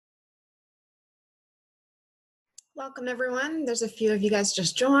Welcome everyone. There's a few of you guys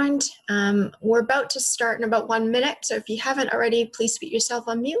just joined. We're about to start in about 1 minute, so if you haven't already, please put yourself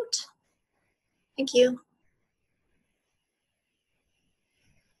on mute. Thank you.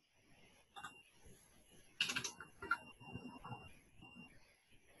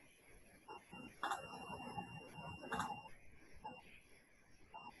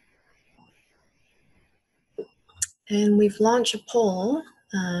 And we've launched a poll.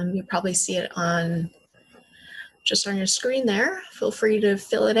 You'll probably see it just on your screen there. Feel free to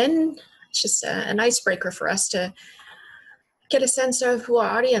fill it in. It's just an icebreaker for us to get a sense of who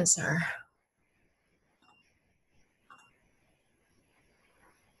our audience are.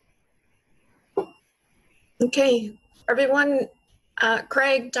 Okay, everyone,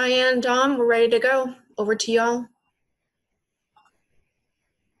 Craig, Diane, Dom, we're ready to go. Over to y'all.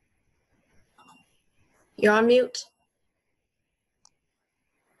 You're on mute.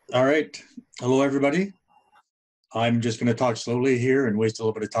 All right. Hello, everybody. I'm just going to talk slowly here and waste a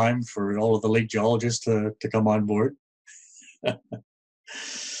little bit of time for all of the late geologists to come on board.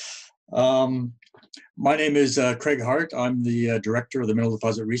 My name is Craig Hart. I'm the director of the Mineral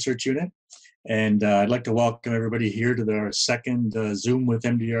Deposit Research Unit. And I'd like to welcome everybody here to our second Zoom with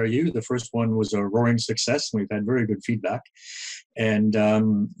MDRU. The first one was a roaring success, and we've had very good feedback. And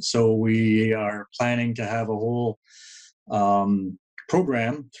so we are planning to have a whole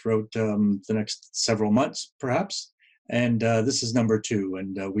program throughout the next several months, perhaps. And this is number 2.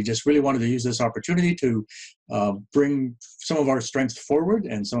 And we just really wanted to use this opportunity to bring some of our strengths forward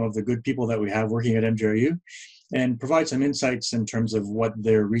and some of the good people that we have working at MDRU, and provide some insights in terms of what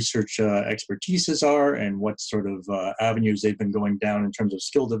their research expertises are and what sort of avenues they've been going down in terms of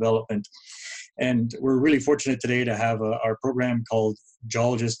skill development. And we're really fortunate today to have our program called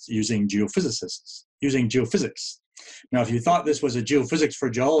Geologists Using Geophysics. Now, if you thought this was a geophysics for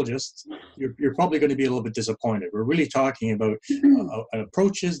geologists, you're probably going to be a little bit disappointed. We're really talking about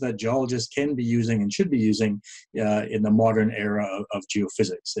approaches that geologists can be using and should be using in the modern era of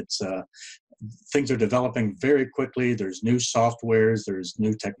geophysics. Things are developing very quickly. There's new softwares, there's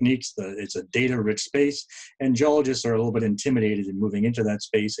new techniques. It's a data-rich space, and geologists are a little bit intimidated in moving into that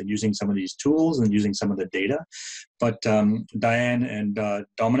space and using some of these tools and using some of the data. But Dianne and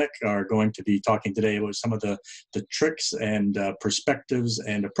Dominique are going to be talking today about some of the tricks and perspectives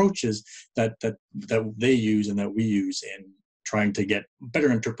and approaches that they use and that we use in trying to get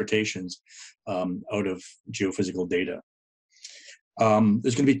better interpretations out of geophysical data.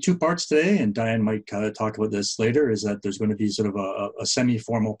 There's going to be 2 parts today, and Dianne might talk about this later, is that there's going to be sort of a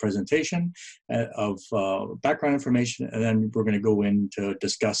semi-formal presentation of background information, and then we're going to go in to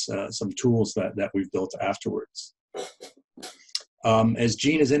discuss some tools that we've built afterwards. As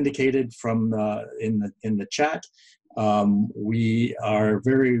Jean has indicated from in the chat, we are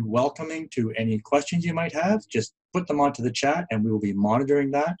very welcoming to any questions you might have. Just put them onto the chat, and we will be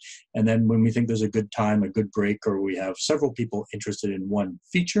monitoring that. And then when we think there's a good time, a good break, or we have several people interested in one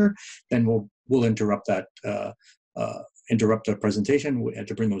feature, then we'll interrupt that interrupt the presentation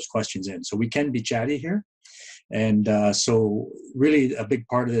to bring those questions in. So we can be chatty here. And so really a big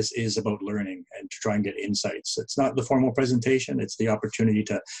part of this is about learning and to try and get insights. It's not the formal presentation, it's the opportunity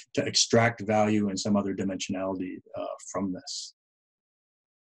to extract value and some other dimensionality from this.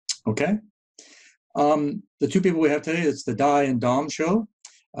 Okay. The 2 people we have today, it's the Di and Dom show.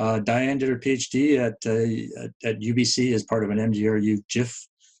 Dianne did her PhD at UBC as part of an MDRU GIF.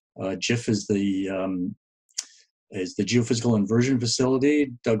 GIF is the Geophysical Inversion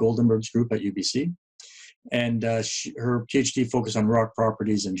Facility, Doug Oldenburg's group at UBC. And her PhD focused on rock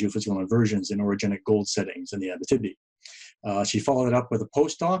properties and geophysical inversions in orogenic gold settings in the Abitibi. She followed it up with a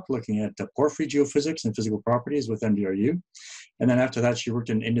postdoc looking at porphyry geophysics and physical properties with MDRU. And then after that, she worked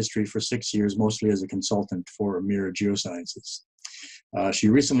in industry for 6 years, mostly as a consultant for Mira Geosciences. She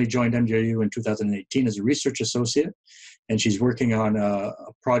recently joined MDRU in 2018 as a research associate, and she's working on a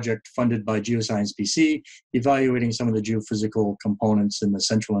project funded by Geoscience BC, evaluating some of the geophysical components in the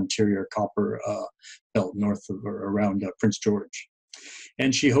central interior copper belt north of or around Prince George.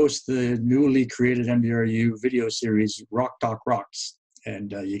 And she hosts the newly created MDRU video series, Rock Talk Rocks,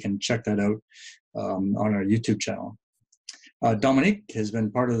 and you can check that out on our YouTube channel. Dominique has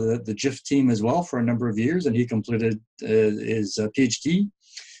been part of the GIF team as well for a number of years, and he completed his PhD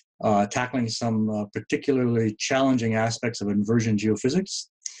tackling some particularly challenging aspects of inversion geophysics.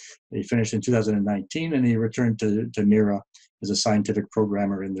 He finished in 2019, and he returned to Mira as a scientific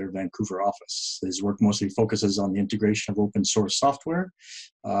programmer in their Vancouver office. His work mostly focuses on the integration of open source software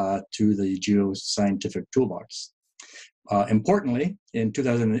to the geoscientific toolbox. Importantly, in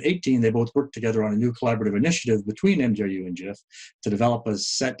 2018, they both worked together on a new collaborative initiative between MDRU and GIF to develop a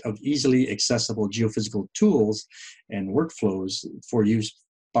set of easily accessible geophysical tools and workflows for use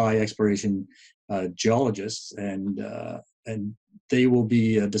by exploration geologists, and they will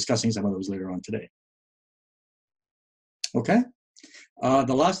be discussing some of those later on today. Okay.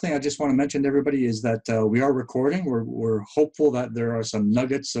 The last thing I just want to mention to everybody is that we are recording. We're hopeful that there are some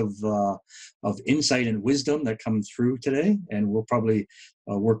nuggets of insight and wisdom that come through today, and we'll probably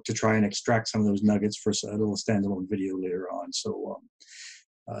work to try and extract some of those nuggets for a little standalone video later on. So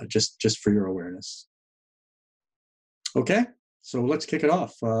just for your awareness. Okay, so let's kick it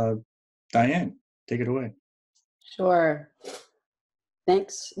off. Dianne, take it away. Sure.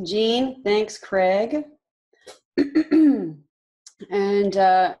 Thanks, Jean. Thanks, Craig. And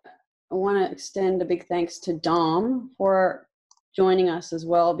I want to extend a big thanks to Dom for joining us as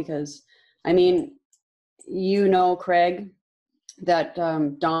well, because, I mean, you know, Craig, that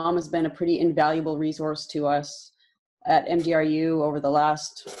Dom has been a pretty invaluable resource to us at MDRU over the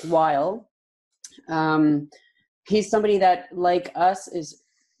last while. He's somebody that, like us, is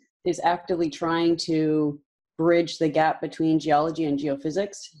actively trying to bridge the gap between geology and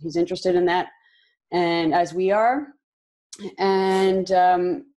geophysics. He's interested in that, and as we are. And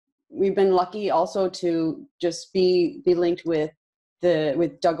we've been lucky also to just be linked with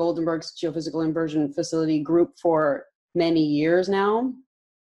Doug Oldenburg's Geophysical Inversion Facility group for many years now,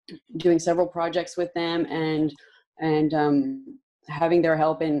 doing several projects with them, and having their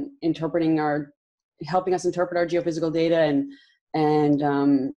help in helping us interpret our geophysical data,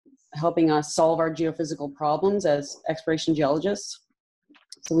 and helping us solve our geophysical problems as exploration geologists.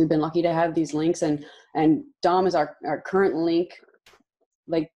 So we've been lucky to have these links, and Dom is our current link.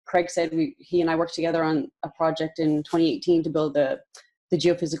 Like Craig said, he and I worked together on a project in 2018 to build the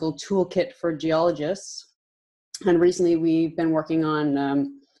geophysical toolkit for geologists. And recently we've been working on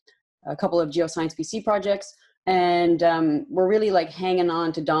a couple of Geoscience BC projects, and we're really like hanging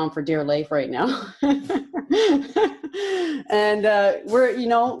on to Dom for dear life right now. And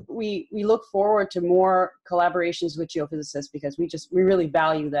we look forward to more collaborations with geophysicists, because we really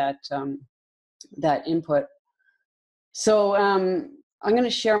value that that input. So I'm going to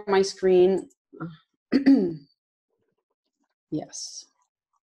share my screen. Yes.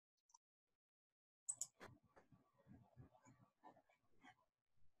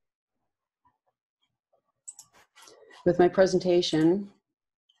 With my presentation,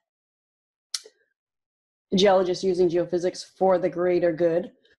 Geologists Using Geophysics for the Greater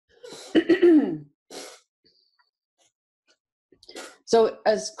Good. So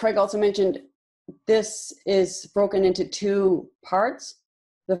as Craig also mentioned, this is broken into two parts.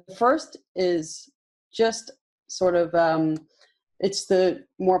 The first is just sort of, it's the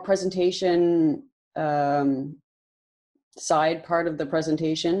more presentation side part of the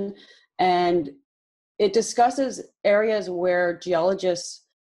presentation, and it discusses areas where geologists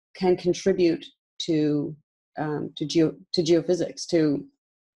can contribute to geophysics, to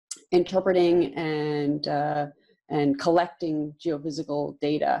interpreting and collecting geophysical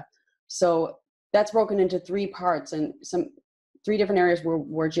data. So that's broken into three parts, and three different areas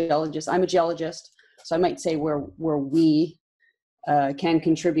where geologists. I'm a geologist, so I might say where we can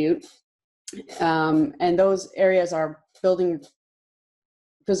contribute, and those areas are building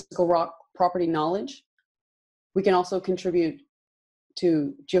physical rock property knowledge. We can also contribute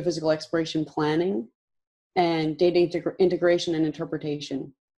to geophysical exploration planning and data integration and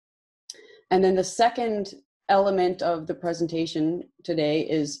interpretation. And then the second element of the presentation today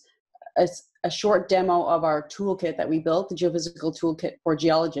is a short demo of our toolkit that we built, the Geophysical Toolkit for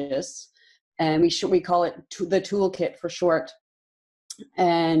Geologists, and we call it the toolkit for short.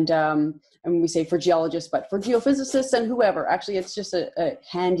 And we say for geologists, but for geophysicists and whoever. Actually, it's just a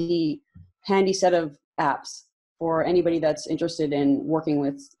handy set of apps for anybody that's interested in working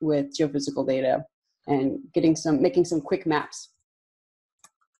with geophysical data and making some quick maps.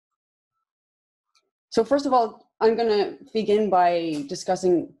 So first of all, I'm going to begin by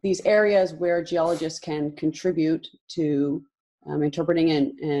discussing these areas where geologists can contribute to interpreting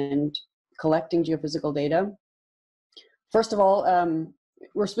and collecting geophysical data. First of all,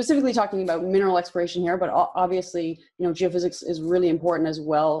 we're specifically talking about mineral exploration here, but obviously, geophysics is really important as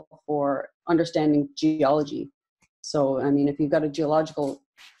well for understanding geology. So, I mean, if you've got a geological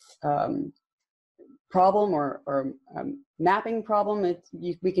problem or mapping problem,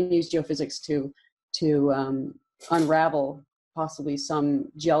 we can use geophysics to unravel possibly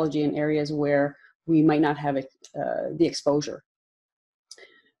some geology in areas where we might not have the exposure.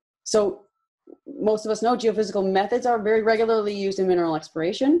 So most of us know geophysical methods are very regularly used in mineral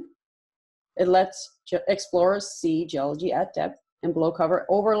exploration. It lets explorers see geology at depth and below cover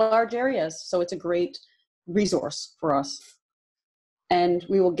over large areas. So it's a great resource for us. And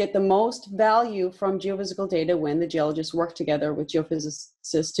we will get the most value from geophysical data when the geologists work together with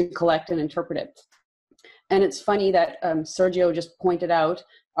geophysicists to collect and interpret it. And it's funny that Sergio just pointed out,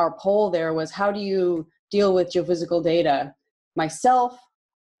 our poll there was, how do you deal with geophysical data? Myself,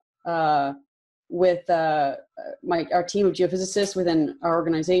 with our team of geophysicists within our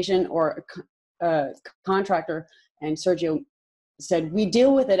organization, or a contractor, and Sergio said, we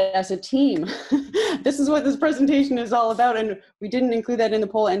deal with it as a team. This is what this presentation is all about, and we didn't include that in the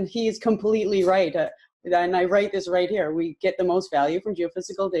poll, and he is completely right. And I write this right here. We get the most value from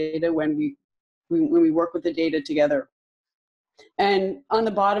geophysical data when we work with the data together. And on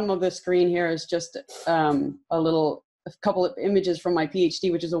the bottom of the screen here is just a couple of images from my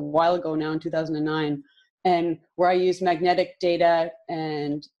PhD, which is a while ago now, in 2009, and where I used magnetic data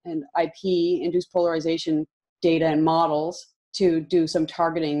and IP, induced polarization data and models, to do some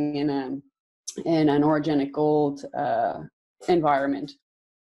targeting in an orogenic gold environment.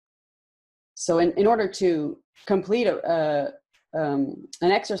 So in order to complete an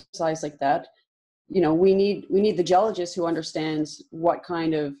exercise like that, we need the geologist who understands what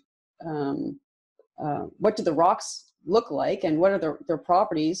kind of what do the rocks look like and what are their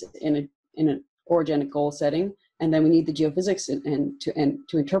properties in an orogenic gold setting, and then we need the geophysics and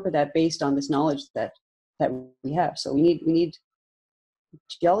to interpret that based on this knowledge that we have. So we need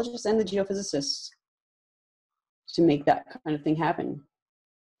geologists and the geophysicists to make that kind of thing happen.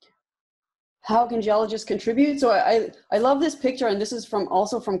 How can geologists contribute? So I love this picture, and this is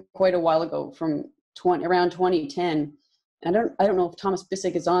also from quite a while ago, from around 2010. I don't know if Thomas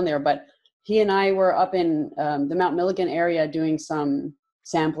Bissig is on there, but he and I were up in the Mount Milligan area doing some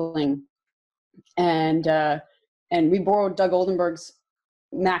sampling, and we borrowed Doug Oldenburg's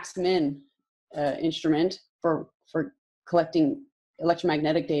Max-Min instrument for collecting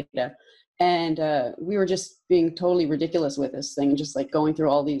electromagnetic data, and we were just being totally ridiculous with this thing, just like going through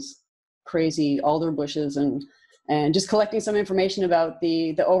all these crazy alder bushes and just collecting some information about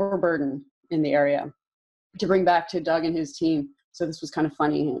the overburden in the area to bring back to Doug and his team. So this was kind of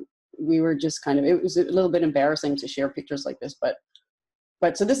funny. We were just it was a little bit embarrassing to share pictures like this,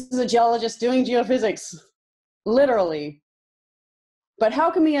 but so this is a geologist doing geophysics, literally. But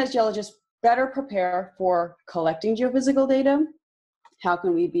how can we as geologists better prepare for collecting geophysical data? How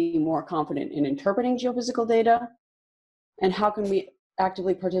can we be more confident in interpreting geophysical data? And how can we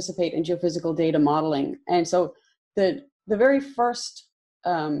actively participate in geophysical data modeling? And so the very first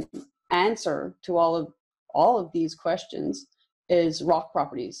answer to all of these questions is rock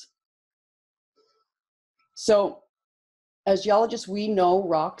properties. So as geologists, we know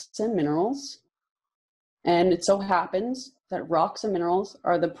rocks and minerals, and it so happens that rocks and minerals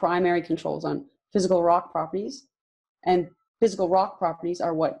are the primary controls on physical rock properties, and physical rock properties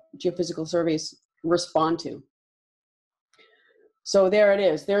are what geophysical surveys respond to. So there it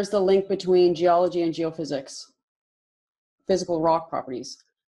is. There's the link between geology and geophysics. Physical rock properties.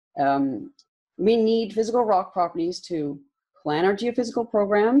 We need physical rock properties to plan our geophysical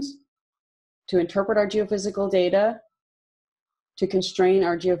programs, to interpret our geophysical data, to constrain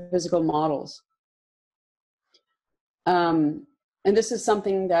our geophysical models. And this is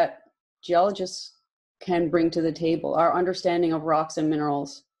something that geologists can bring to the table, our understanding of rocks and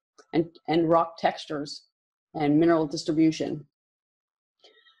minerals and rock textures and mineral distribution.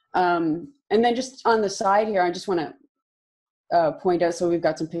 And then just on the side here, I just want to point out, so we've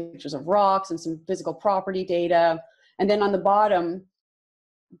got some pictures of rocks and some physical property data. And then on the bottom,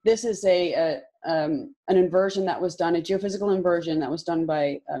 this is an inversion that was done, a geophysical inversion that was done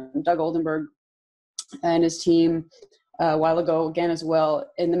by Doug Oldenburg and his team a while ago, again as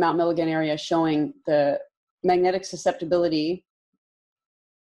well, in the Mount Milligan area, showing the magnetic susceptibility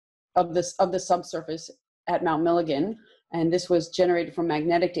of the subsurface at Mount Milligan. And this was generated from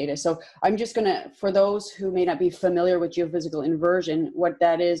magnetic data. So I'm just gonna, for those who may not be familiar with geophysical inversion, what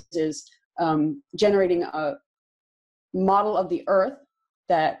that is generating a model of the Earth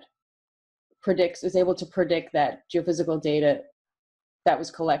that is able to predict that geophysical data that was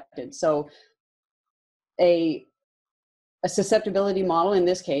collected. So a susceptibility model in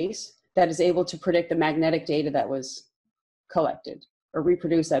this case that is able to predict the magnetic data that was collected or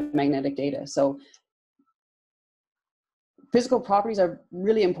reproduce that magnetic data. So physical properties are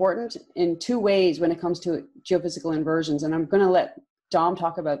really important in two ways when it comes to geophysical inversions. And I'm going to let Dom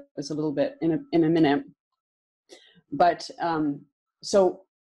talk about this a little bit in a minute. But so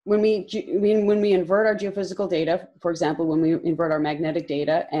when we invert our geophysical data, for example, when we invert our magnetic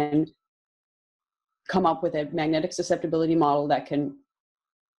data and come up with a magnetic susceptibility model that can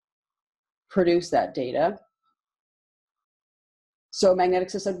produce that data. So magnetic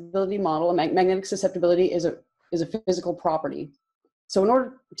susceptibility model, magnetic susceptibility is a physical property. So in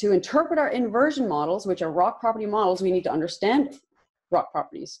order to interpret our inversion models, which are rock property models, we need to understand rock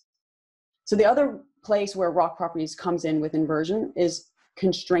properties. So the other place where rock properties comes in with inversion is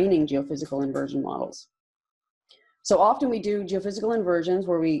constraining geophysical inversion models. So often we do geophysical inversions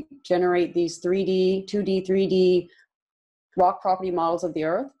where we generate these 3D, 2D, 3D rock property models of the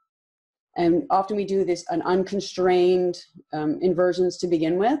Earth. And often we do this an unconstrained inversions to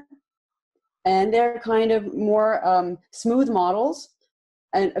begin with. And they're kind of more smooth models.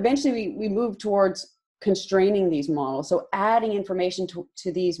 And eventually we move towards constraining these models. So adding information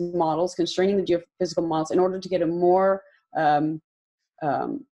to these models, constraining the geophysical models in order to get a more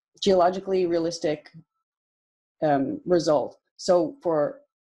geologically realistic result. So for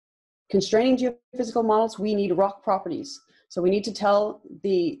constraining geophysical models, we need rock properties. So we need to tell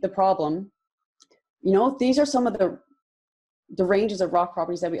the problem, you know, these are some of the ranges of rock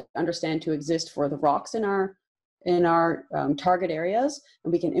properties that we understand to exist for the rocks in our target areas,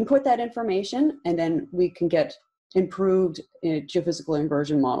 and we can input that information, and then we can get improved geophysical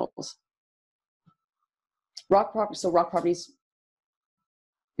inversion models. Rock properties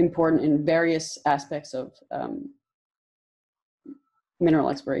important in various aspects of mineral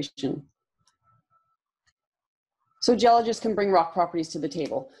exploration. So geologists can bring rock properties to the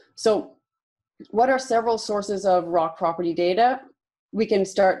table. So what are several sources of rock property data? We can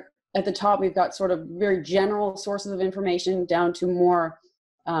start at the top. We've got sort of very general sources of information down to more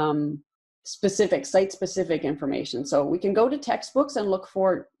specific, site-specific information. So we can go to textbooks and look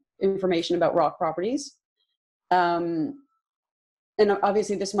for information about rock properties. And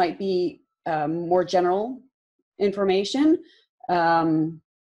obviously this might be more general information. We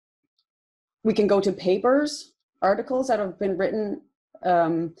can go to papers, articles that have been written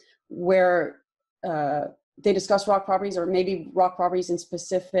where they discuss rock properties, or maybe rock properties in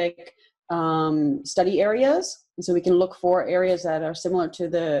specific study areas. And so we can look for areas that are similar to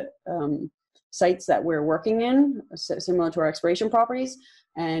the sites that we're working in, similar to our exploration properties,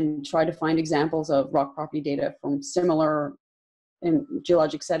 and try to find examples of rock property data from similar in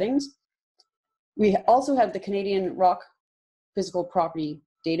geologic settings. We also have the Canadian Rock Physical Property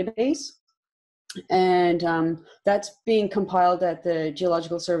Database, and that's being compiled at the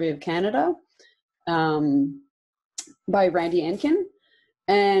Geological Survey of Canada by Randy Enkin,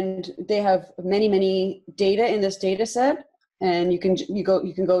 and they have many data in this data set, and you can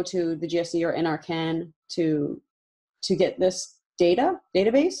go to the GSC or NRCan to get this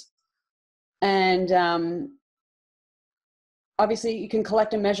database, and obviously you can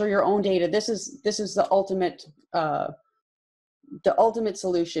collect and measure your own data. This is the ultimate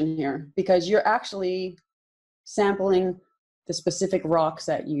solution here, because you're actually sampling the specific rocks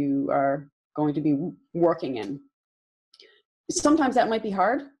that you are going to be working in. Sometimes that might be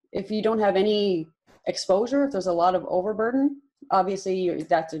hard if you don't have any exposure, if there's a lot of overburden. Obviously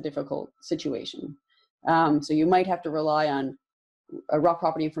that's a difficult situation. So you might have to rely on rock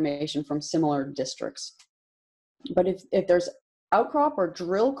property information from similar districts. But if there's outcrop or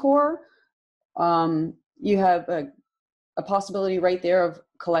drill core, you have a possibility right there of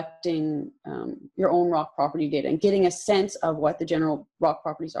collecting your own rock property data and getting a sense of what the general rock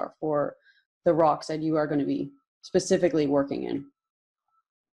properties are for the rocks that you are going to be specifically working in.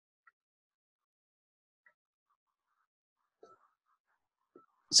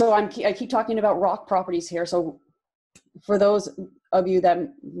 So I keep talking about rock properties here. So for those of you that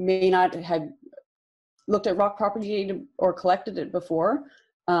may not have looked at rock property data or collected it before,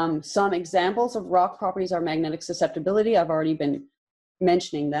 some examples of rock properties are magnetic susceptibility. I've already been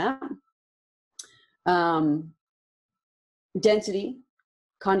mentioning that. Density,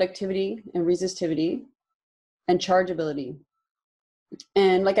 conductivity, and resistivity, and chargeability.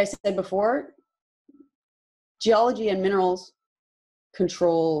 And like I said before, geology and minerals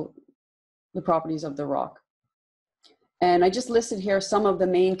control the properties of the rock. And I just listed here some of the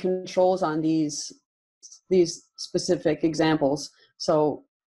main controls on these specific examples. So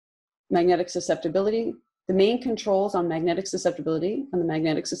magnetic susceptibility, the main controls on magnetic susceptibility and the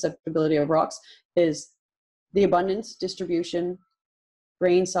magnetic susceptibility of rocks is the abundance, distribution,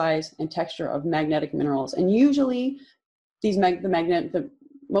 grain size, and texture of magnetic minerals. And usually the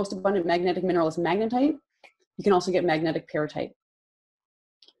most abundant magnetic mineral is magnetite. You can also get magnetic pyrrhotite.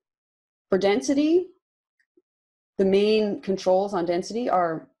 For density, the main controls on density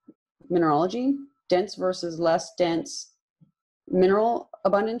are mineralogy, dense versus less dense mineral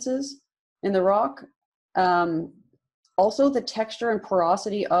abundances in the rock. Also, the texture and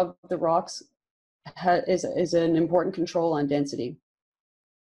porosity of the rocks is an important control on density.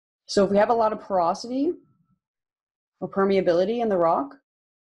 So if we have a lot of porosity or permeability in the rock,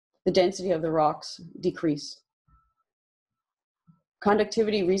 the density of the rocks decrease.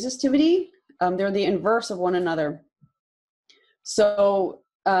 Conductivity, resistivity, they're the inverse of one another. So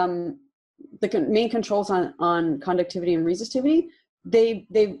the main controls on conductivity and resistivity,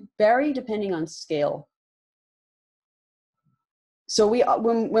 they vary depending on scale. So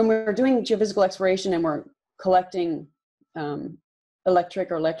when we're doing geophysical exploration and we're collecting electric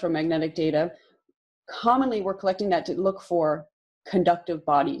or electromagnetic data, commonly we're collecting that to look for conductive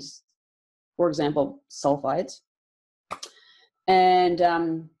bodies, for example, sulfides. And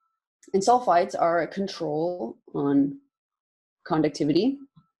sulfides are a control on conductivity,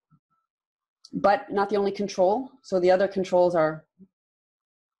 but not the only control. So the other controls are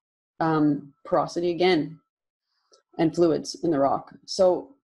porosity again, and fluids in the rock.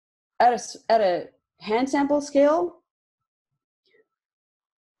 So at a hand sample scale,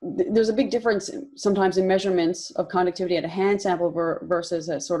 there's a big difference sometimes in measurements of conductivity at a hand sample versus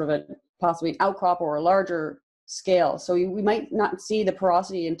a sort of a possibly an outcrop or a larger scale. So we might not see the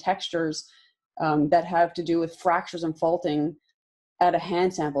porosity and textures that have to do with fractures and faulting at a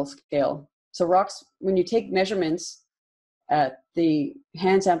hand sample scale. So rocks, when you take measurements at the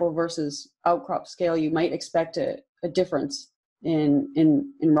hand sample versus outcrop scale, you might expect a difference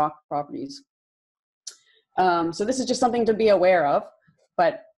in rock properties. So this is just something to be aware of,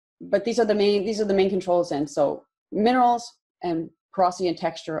 but these are the main controls then. So minerals and porosity and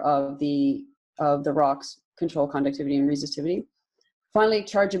texture of the rocks control conductivity and resistivity. Finally,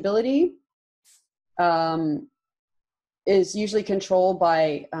 chargeability is usually controlled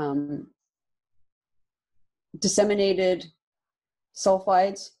by disseminated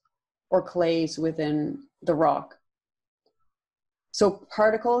sulfides or clays within the rock. So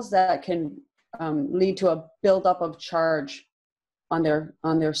particles that can lead to a buildup of charge on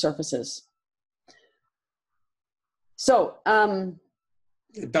their surfaces. So,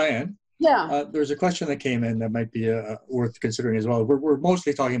 Dianne, yeah, there's a question that came in that might be worth considering as well. We're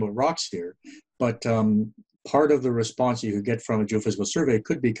mostly talking about rocks here, but part of the response you could get from a geophysical survey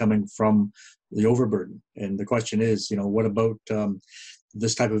could be coming from the overburden. And the question is, what about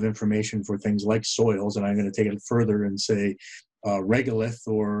this type of information for things like soils? And I'm going to take it further and say regolith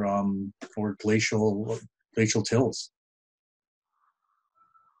or glacial tills.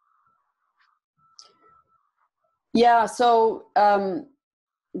 Yeah, so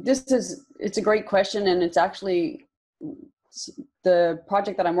it's a great question, and it's actually the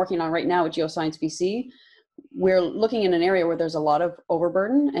project that I'm working on right now at Geoscience BC. We're looking in an area where there's a lot of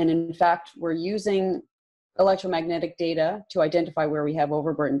overburden, and in fact, we're using electromagnetic data to identify where we have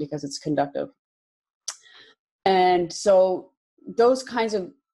overburden because it's conductive. And so those kinds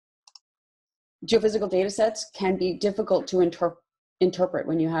of geophysical data sets can be difficult to interpret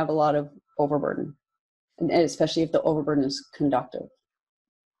when you have a lot of overburden, and especially if the overburden is conductive.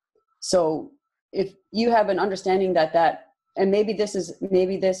 So if you have an understanding that and maybe this is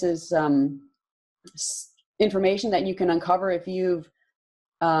information that you can uncover if you're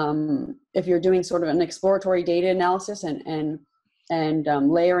doing sort of an exploratory data analysis and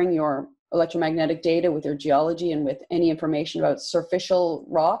layering your electromagnetic data with your geology and with any information about superficial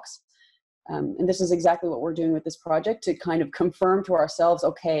rocks. And this is exactly what we're doing with this project, to kind of confirm to ourselves,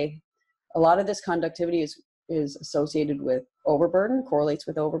 okay, a lot of this conductivity is associated with overburden, correlates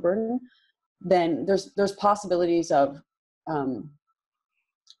with overburden. Then there's possibilities of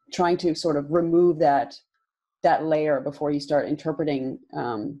trying to sort of remove that layer before you start interpreting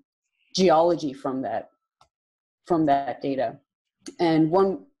geology from that data. And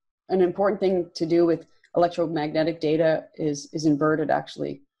an important thing to do with electromagnetic data is invert it,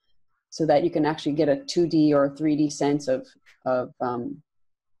 actually, so that you can actually get a 2D or a 3D sense of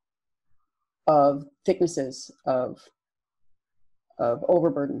thicknesses of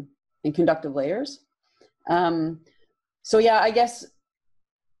overburden in conductive layers. So yeah, I guess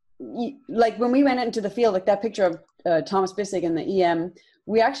like when we went into the field, like that picture of Thomas Bissig and the EM,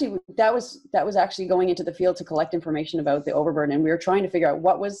 that was actually going into the field to collect information about the overburden, and we were trying to figure out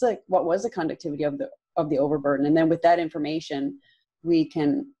what was the conductivity of the overburden, and then with that information, we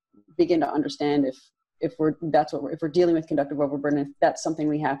can begin to understand if we're dealing with conductive overburden, if that's something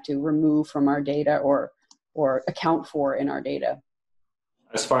we have to remove from our data or account for in our data.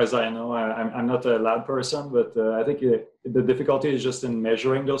 As far as I know, I'm not a lab person, but I think the difficulty is just in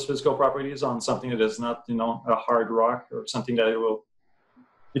measuring those physical properties on something that is not, a hard rock, or something that will,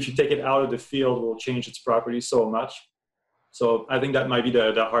 if you take it out of the field, will change its properties so much. So I think that might be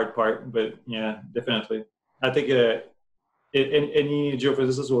the hard part, but yeah, definitely. I think any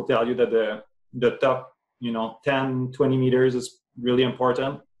geophysicist will tell you that the top, 10, 20 meters is really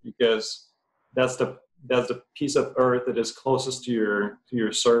important. because that's the piece of earth that is closest to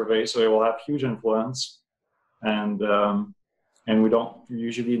your survey, so it will have huge influence, and we don't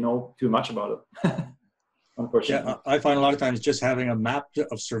usually know too much about it. Unfortunately. Yeah, I find a lot of times just having a map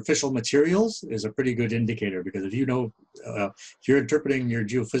of superficial materials is a pretty good indicator, because if you know, if you're interpreting your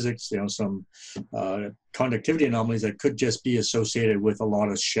geophysics, some conductivity anomalies that could just be associated with a lot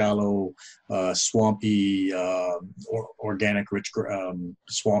of shallow, swampy, or organic rich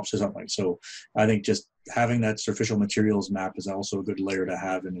swamps or something. So I think just having that superficial materials map is also a good layer to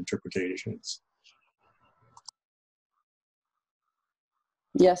have in interpretations.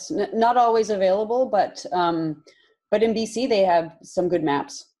 Yes, not always available, but in BC they have some good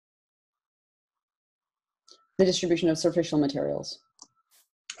maps. The distribution of superficial materials.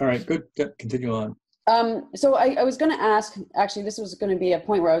 All right, good. Continue on. So I was going to ask, actually, this was going to be a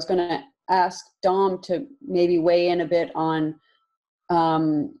point where I was going to ask Dom to maybe weigh in a bit on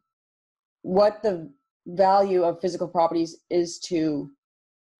what the value of physical properties is to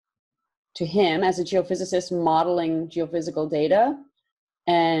him as a geophysicist modeling geophysical data.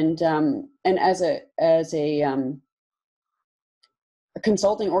 And as a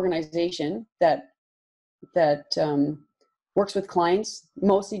consulting organization that works with clients,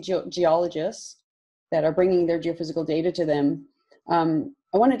 mostly geologists that are bringing their geophysical data to them, I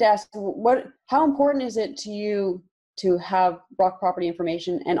wanted to ask, how important is it to you to have rock property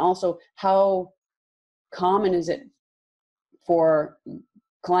information, and also how common is it for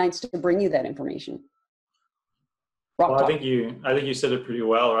clients to bring you that information? Well, I think you said it pretty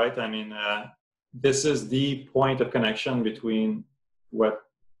well, right? I mean, this is the point of connection between what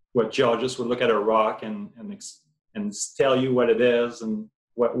geologists would look at a rock and tell you what it is and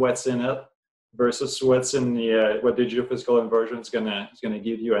what's in it, versus what's in what the geophysical inversion is gonna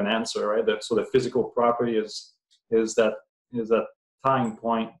give you an answer, right? So the physical property is that tying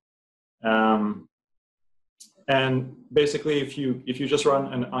point. And basically, if you just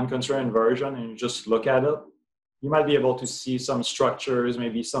run an unconstrained inversion and you just look at it, you might be able to see some structures,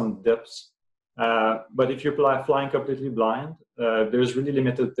 maybe some dips. But if you're flying completely blind, there's really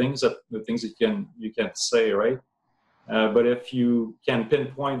limited the things you can say, right? But if you can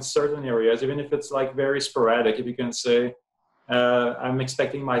pinpoint certain areas, even if it's like very sporadic, if you can say, I'm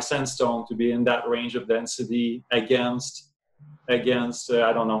expecting my sandstone to be in that range of density against I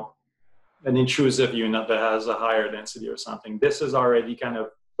don't know, an intrusive unit that has a higher density or something. This is already kind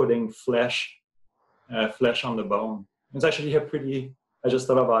of putting flesh on the bone. It's actually I just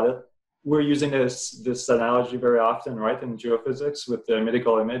thought about it. We're using this analogy very often, right, in geophysics with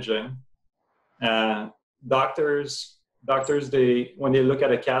medical imaging. Doctors, when they look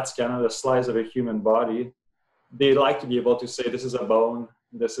at a CAT scan of the slice of a human body, they like to be able to say, this is a bone,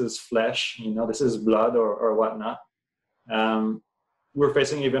 this is flesh, this is blood or whatnot. We're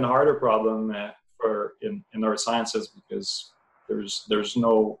facing even harder problem in our sciences, because there's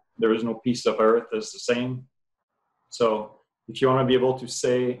no piece of earth that's the same. So if you want to be able to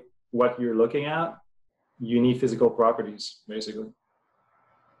say what you're looking at, you need physical properties, basically.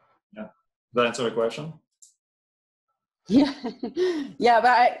 Yeah. Does that answer the question? Yeah. Yeah.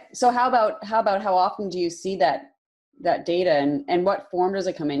 But so how about how often do you see that data, and what form does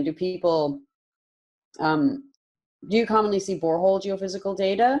it come in? Do people, do you commonly see borehole geophysical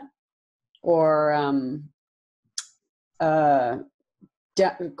data, or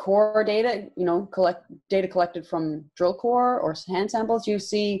core data, data collected from drill core or hand samples?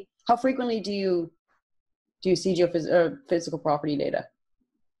 How frequently do you see physical property data?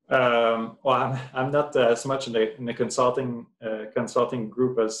 Well, I'm not as much in the consulting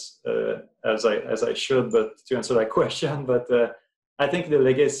group as I should, but to answer that question, but I think the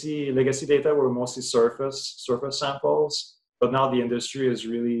legacy data were mostly surface samples, but now the industry is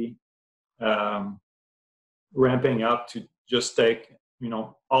really ramping up to just take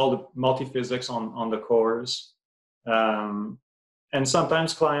all the multi-physics on the cores, and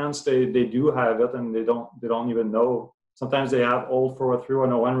sometimes clients they do have it and they don't even know. Sometimes they have old 403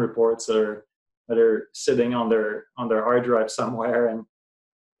 101 reports that are sitting on their hard drive somewhere, and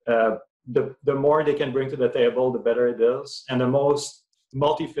the more they can bring to the table, the better it is. And the most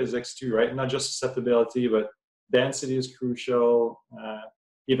multi-physics too, right? Not just susceptibility, but density is crucial.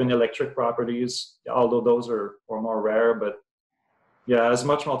 Even electric properties, although those are more rare, but yeah, as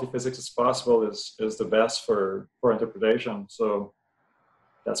much multi-physics as possible is the best for interpretation. So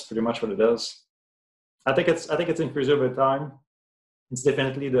that's pretty much what it is. I think it's increasing over time. It's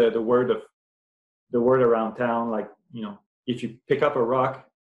definitely the word around town. Like, if you pick up a rock,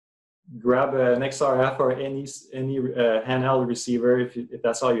 grab an XRF or any handheld receiver if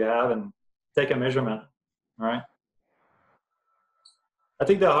that's all you have, and take a measurement. All right. I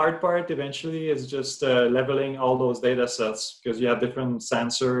think the hard part eventually is just leveling all those data sets, because you have different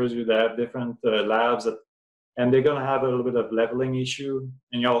sensors, you have different labs, and they're going to have a little bit of leveling issue.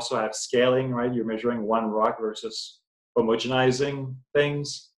 And you also have scaling, right? You're measuring one rock versus homogenizing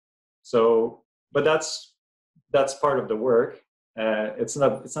things. So, but that's part of the work. It's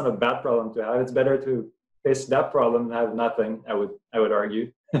not a bad problem to have. It's better to face that problem than have nothing, I would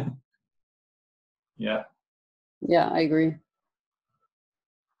argue. Yeah. Yeah, I agree.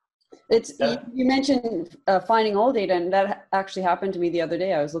 You mentioned finding old data, and that actually happened to me the other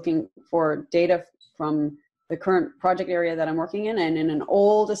day. I was looking for data from the current project area that I'm working in, and in an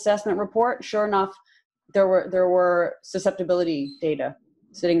old assessment report, sure enough, there were susceptibility data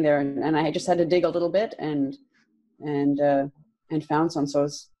sitting there, and I just had to dig a little bit and found some. So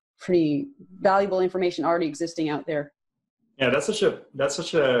it's pretty valuable information already existing out there. Yeah, that's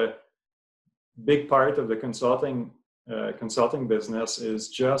such a big part of the consulting business, is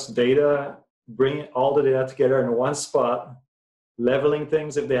just data, bringing all the data together in one spot, leveling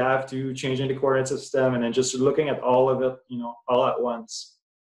things if they have to, changing the coordinate system, and then just looking at all of it, all at once.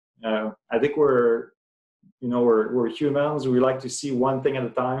 I think we're humans. We like to see one thing at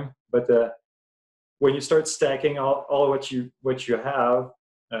a time, but when you start stacking all what you have,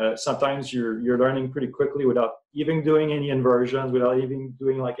 sometimes you're learning pretty quickly without even doing any inversions, without even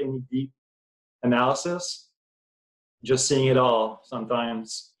doing like any deep analysis. Just seeing it all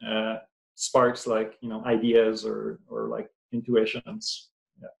sometimes sparks like ideas or like intuitions.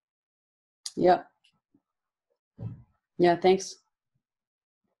 Yeah. Thanks.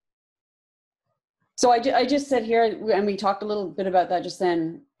 So I just said here, and we talked a little bit about that just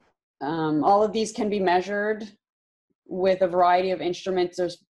then. All of these can be measured with a variety of instruments.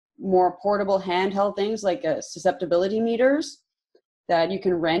 There's more portable handheld things like susceptibility meters that you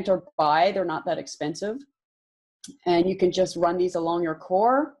can rent or buy. They're not that expensive. And you can just run these along your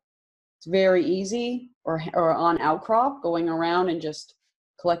core. It's very easy, or on outcrop, going around and just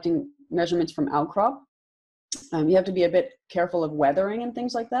collecting measurements from outcrop. You have to be a bit careful of weathering and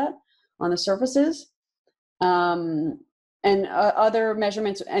things like that on the surfaces. And other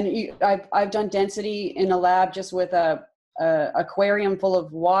measurements. And I've done density in a lab just with a aquarium full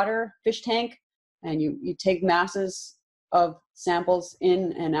of water, fish tank, and you take masses of samples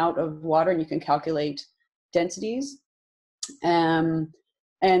in and out of water, and you can calculate densities. And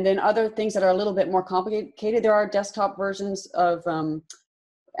then other things that are a little bit more complicated, there are desktop versions of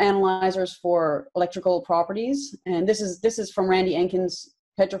analyzers for electrical properties. And this is from Randy Enkin's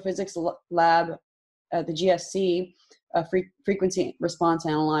petrophysics lab at the GSC, a frequency response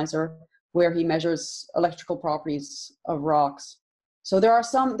analyzer, where he measures electrical properties of rocks. So there are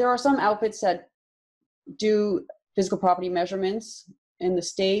some outfits that do physical property measurements in the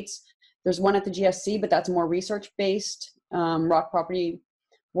States. There's one at the GSC, but that's more research-based rock property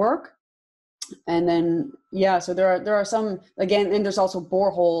work. And then, so there are some, again, and there's also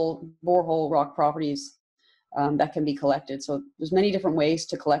borehole rock properties that can be collected. So there's many different ways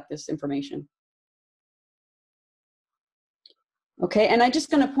to collect this information. Okay, and I'm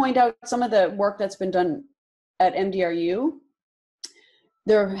just going to point out some of the work that's been done at MDRU.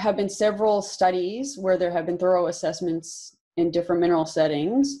 There have been several studies where there have been thorough assessments in different mineral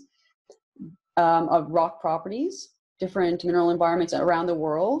settings of rock properties, different mineral environments around the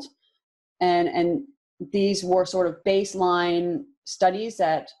world. And these were sort of baseline studies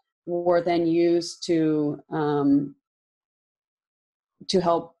that were then used to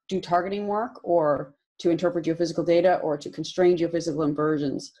help do targeting work, or to interpret geophysical data, or to constrain geophysical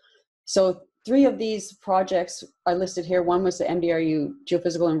inversions. So 3 of these projects I listed here. One was the MDRU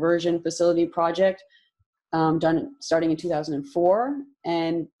Geophysical Inversion Facility Project, done starting in 2004,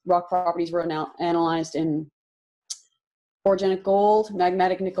 and rock properties were now analyzed in orogenic gold,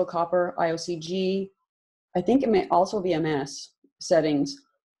 magmatic nickel copper, IOCG, I think it may also be MS settings.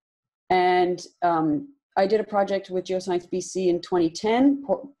 And I did a project with Geoscience BC in 2010,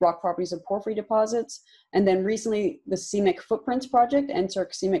 rock properties of porphyry deposits. And then recently the CMIC Footprints Project,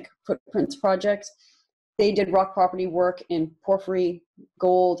 NSERC CMIC Footprints Project, they did rock property work in porphyry,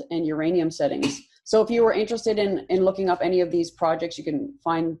 gold, and uranium settings. So if you were interested in looking up any of these projects, you can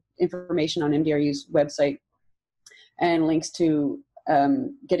find information on MDRU's website and links to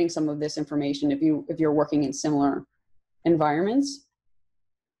getting some of this information if you're working in similar environments.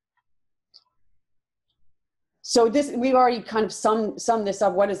 So we've already kind of summed this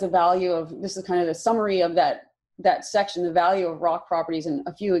up. What is the value of, this is kind of the summary of that section, the value of rock properties, and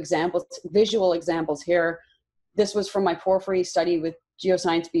a few examples, visual examples here. This was from my porphyry study with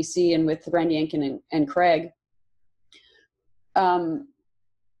Geoscience BC and with Randy Enkin and Craig.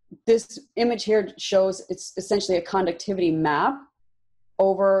 This image here shows, it's essentially a conductivity map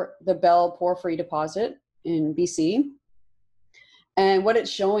over the Bell Porphyry deposit in BC. And what it's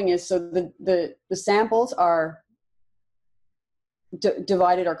showing is, so the samples are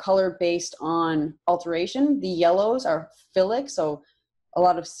divided or colored based on alteration. The yellows are phyllic, so a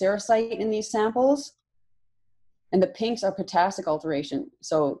lot of sericite in these samples. And the pinks are potassic alteration,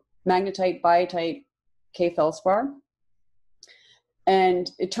 so magnetite, biotite, K feldspar. And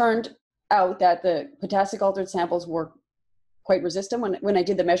it turned out that the potassic altered samples were quite resistant when I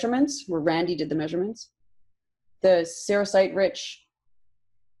did the measurements, where Randy did the measurements. The sericite rich,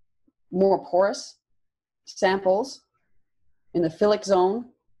 more porous samples in the phyllic zone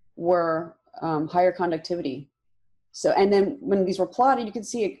were higher conductivity. So, and then when these were plotted, you could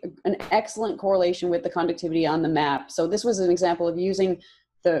see an excellent correlation with the conductivity on the map. So this was an example of using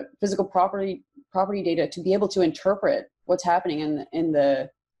the physical property data to be able to interpret what's happening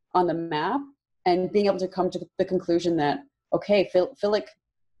on the map, and being able to come to the conclusion that, okay, phyllic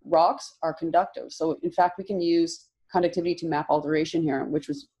rocks are conductive. So in fact, we can use conductivity to map alteration here, which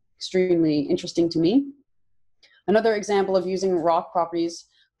was extremely interesting to me. Another example of using rock properties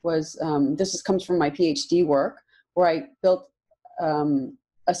was, comes from my PhD work, where I built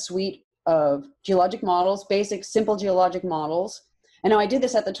a suite of geologic models, basic, simple geologic models. And now I did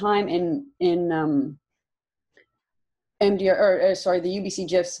this at the time in the UBC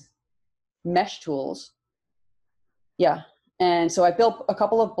GIFs mesh tools. Yeah, and so I built a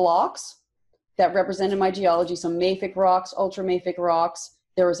couple of blocks that represented my geology, some mafic rocks, ultramafic rocks.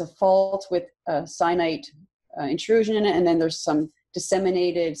 There was a fault with syenite intrusion in it, and then there's some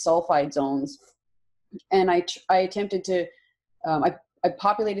disseminated sulfide zones. And I attempted to, I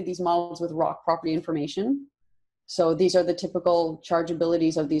populated these models with rock property information. So these are the typical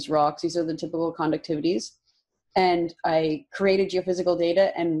chargeabilities of these rocks. These are the typical conductivities. And I created geophysical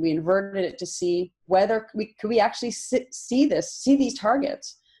data, and we inverted it to see whether could we actually see these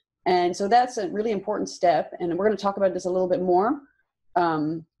targets. And so that's a really important step. And we're going to talk about this a little bit more.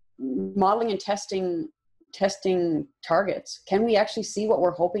 Modeling and testing targets. Can we actually see what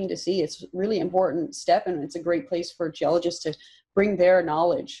we're hoping to see? It's a really important step, and it's a great place for geologists to bring their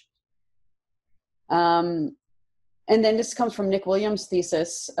knowledge. And then this comes from Nick Williams'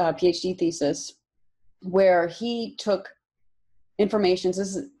 thesis, PhD thesis, where he took information.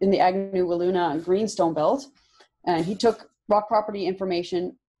 This is in the Agnew-Wiluna greenstone belt, and he took rock property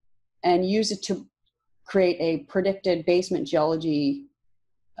information and used it to create a predicted basement geology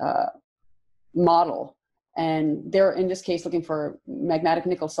model. And they're, in this case, looking for magmatic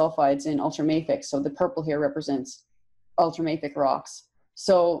nickel sulfides in ultramafic. So the purple here represents ultramafic rocks.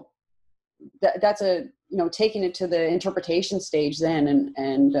 So that's taking it to the interpretation stage then,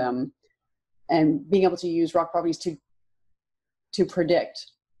 and being able to use rock properties to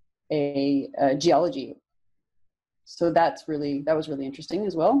predict a geology. So that was really interesting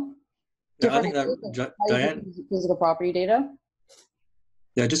as well. Yeah, I think that, Dianne, physical property data.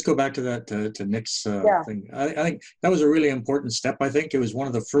 Yeah, just go back to that, to Nick's thing. I think that was a really important step. I think it was one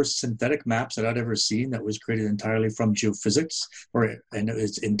of the first synthetic maps that I'd ever seen that was created entirely from geophysics, and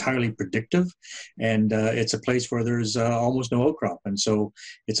it's entirely predictive. And it's a place where there's almost no outcrop. And so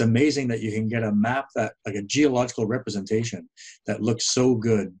it's amazing that you can get a map that, like a geological representation, that looks so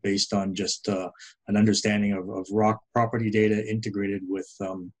good based on just an understanding of rock property data integrated with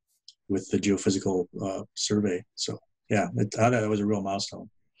the geophysical survey. So. Yeah, I thought that was a real milestone.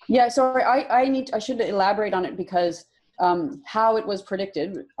 Yeah, so I should elaborate on it, because how it was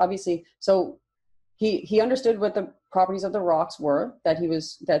predicted, obviously. So he understood what the properties of the rocks were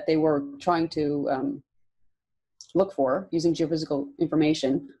that they were trying to look for using geophysical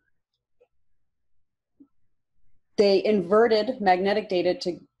information. They inverted magnetic data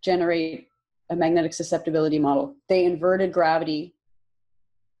to generate a magnetic susceptibility model. They inverted gravity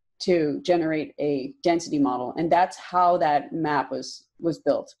to generate a density model. And that's how that map was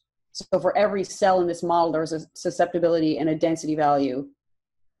built. So for every cell in this model, there was a susceptibility and a density value.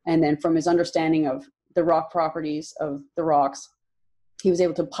 And then from his understanding of the rock properties of the rocks, he was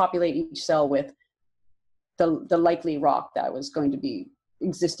able to populate each cell with the likely rock that was going to be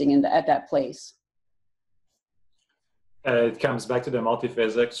existing at that place. It comes back to the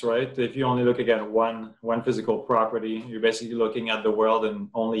multiphysics, right? If you only look at one physical property, you're basically looking at the world in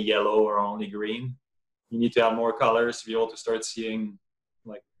only yellow or only green. You need to have more colors to be able to start seeing,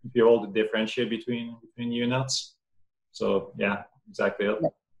 like, be able to differentiate between units. So yeah, exactly it.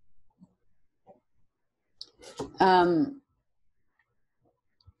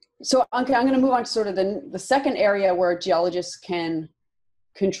 So okay, I'm going to move on to sort of the second area where geologists can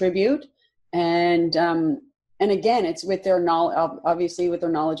contribute, and again, it's with their knowledge, obviously with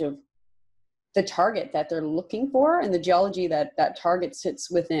their knowledge of the target that they're looking for and the geology that that target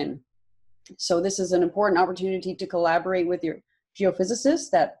sits within. So this is an important opportunity to collaborate with your geophysicists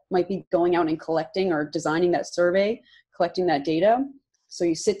that might be going out and collecting or designing that survey, collecting that data. So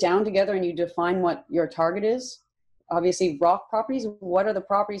you sit down together and you define what your target is. Obviously, rock properties, what are the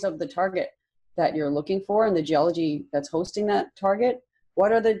properties of the target that you're looking for and the geology that's hosting that target?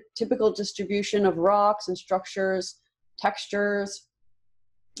 What are the typical distribution of rocks and structures, textures,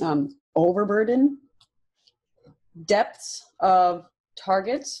 overburden, depths of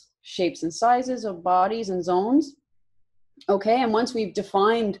targets, shapes and sizes of bodies and zones? Okay, and once we've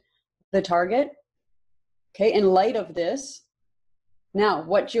defined the target, okay, in light of this, now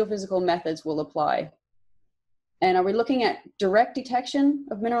what geophysical methods will apply? And are we looking at direct detection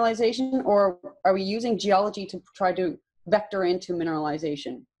of mineralization, or are we using geology to try to vector into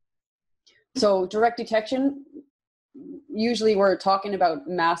mineralization? So direct detection, usually we're talking about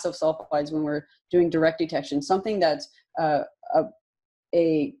massive sulfides when we're doing direct detection, something that's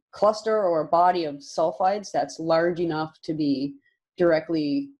a cluster or a body of sulfides that's large enough to be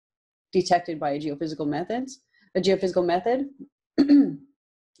directly detected by a geophysical method.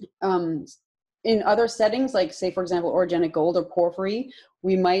 In other settings, like say, for example, orogenic gold or porphyry,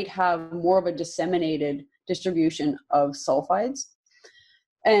 we might have more of a disseminated distribution of sulfides.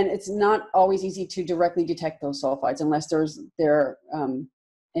 And it's not always easy to directly detect those sulfides unless they're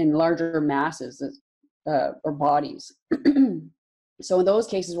in larger masses or bodies. So in those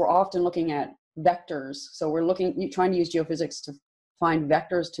cases, we're often looking at vectors. So we're trying to use geophysics to find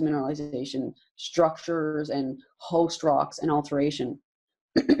vectors to mineralization, structures and host rocks and alteration.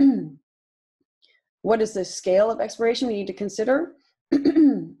 What is the scale of exploration we need to consider?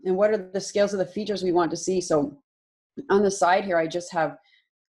 And what are the scales of the features we want to see? So on the side here, I just have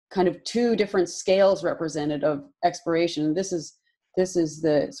kind of two different scales represented of exploration. This is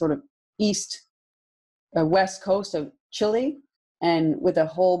the sort of west coast of Chile, and with a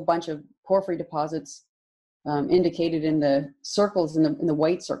whole bunch of porphyry deposits indicated in the circles, in the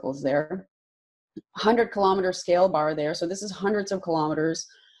white circles there. 100-kilometer scale bar there. So this is hundreds of kilometers.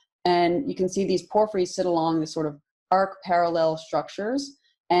 And you can see these porphyries sit along the sort of arc parallel structures.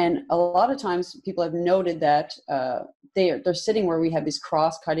 And a lot of times people have noted that they're sitting where we have these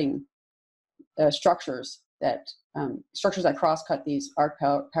cross-cutting structures that cross-cut these arc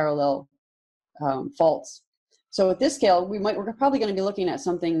parallel faults. So at this scale, we're probably going to be looking at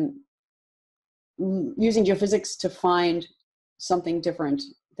something, using geophysics to find something different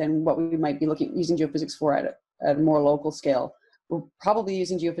than what we might be using geophysics for at a more local scale. We're probably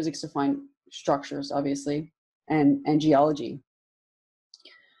using geophysics to find structures, obviously, and geology,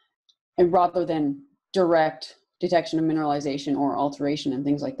 and rather than direct detection of mineralization or alteration and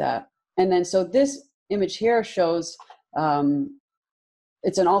things like that. And then, so this image here shows,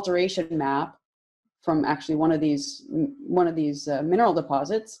 it's an alteration map from actually one of these mineral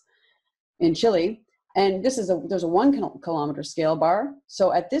deposits in Chile. And there's a 1 kilometer scale bar.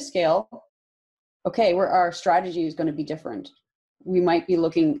 So at this scale, okay, our strategy is going to be different. We might be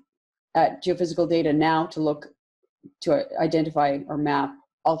looking at geophysical data now to identify or map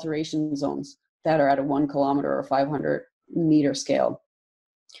alteration zones that are at a 1 kilometer or 500 meter scale.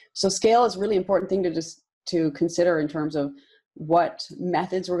 So scale is a really important thing to consider in terms of what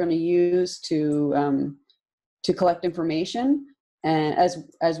methods we're going to use to collect information, and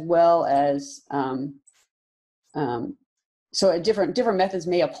as well as so different methods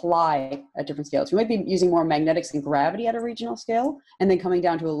may apply at different scales. We might be using more magnetics and gravity at a regional scale, and then coming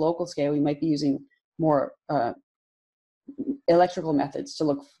down to a local scale, we might be using more electrical methods to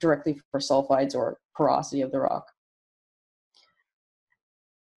look directly for sulfides or porosity of the rock.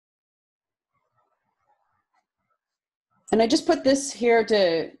 And I just put this here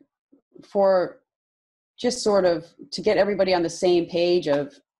to get everybody on the same page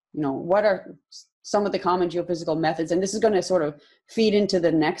of, what are some of the common geophysical methods. And this is going to sort of feed into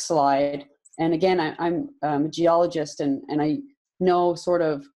the next slide. And again, I'm a geologist, and I know sort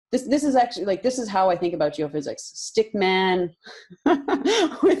of, this is actually, this is how I think about geophysics. Stick man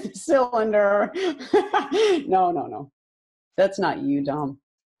with a cylinder. No. That's not you, Dom.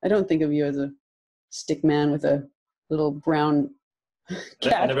 I don't think of you as a stick man with a little brown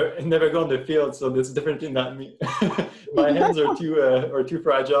cat. I never go in the field, so this is definitely not me. My hands are too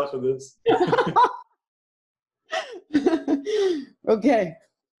fragile for this. Okay.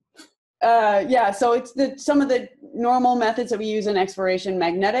 Yeah, so it's some of the normal methods that we use in exploration.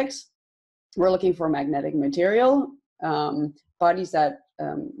 Magnetics, we're looking for magnetic material, bodies that,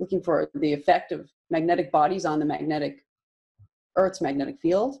 looking for the effect of magnetic bodies on the Earth's magnetic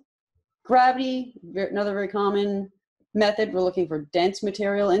field. Gravity, another very common method, we're looking for dense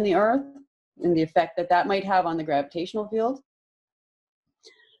material in the Earth. and the effect that that might have on the gravitational field.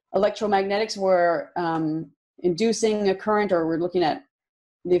 Electromagnetics were inducing a current, or we're looking at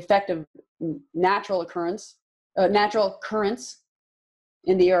the effect of natural currents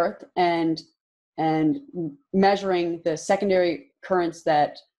in the earth, and measuring the secondary currents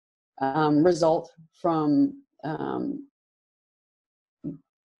that result from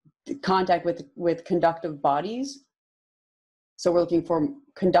contact with conductive bodies. So we're looking for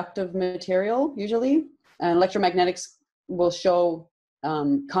conductive material usually, and electromagnetics will show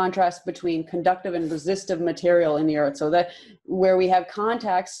contrast between conductive and resistive material in the earth. So that where we have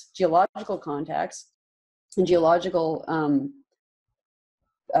contacts, geological contacts, and geological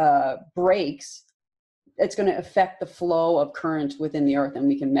breaks, it's going to affect the flow of current within the earth, and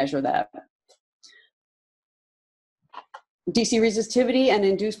we can measure that. DC resistivity and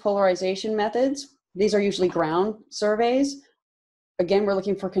induced polarization methods. These are usually ground surveys. Again, we're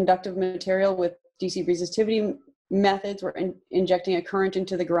looking for conductive material with DC resistivity methods. We're injecting a current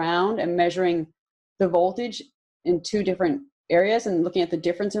into the ground and measuring the voltage in two different areas and looking at the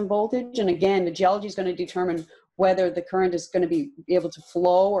difference in voltage. And again, the geology is going to determine whether the current is going to be able to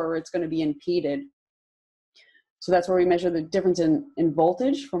flow or it's going to be impeded. So that's where we measure the difference in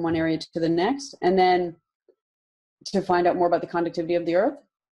voltage from one area to the next. And then to find out more about the conductivity of the earth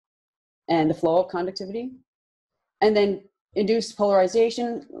and the flow of conductivity. And then induced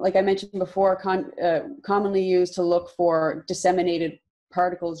polarization, like I mentioned before, commonly used to look for disseminated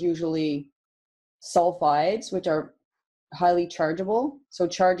particles, usually sulfides, which are highly chargeable. So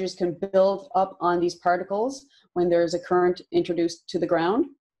charges can build up on these particles when there's a current introduced to the ground.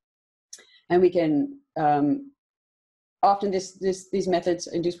 And we can, often these methods,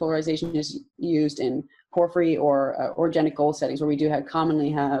 induced polarization, is used in porphyry or orogenic gold settings, where we do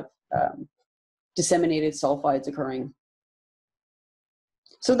commonly have disseminated sulfides occurring.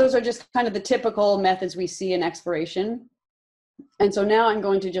 So those are just kind of the typical methods we see in exploration. And so now I'm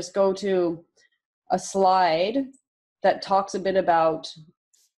going to just go to a slide that talks a bit about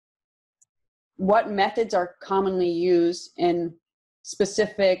what methods are commonly used in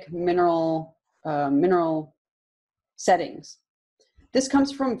specific mineral settings. This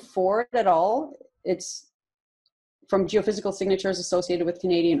comes from Ford et al. It's from geophysical signatures associated with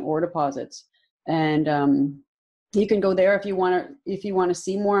Canadian ore deposits. And you can go there if you want to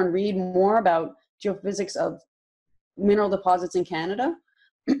see more and read more about geophysics of mineral deposits in Canada.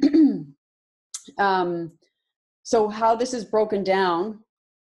 So how this is broken down,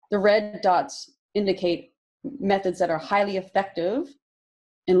 the red dots indicate methods that are highly effective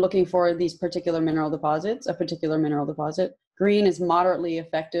in looking for these particular mineral deposits, a particular mineral deposit. Green is moderately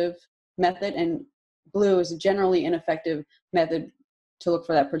effective method, and blue is a generally ineffective method to look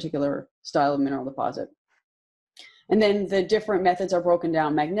for that particular style of mineral deposit. And then the different methods are broken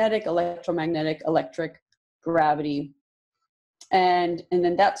down: magnetic, electromagnetic, electric, gravity. And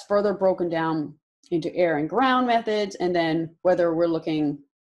then that's further broken down into air and ground methods, and then whether we're looking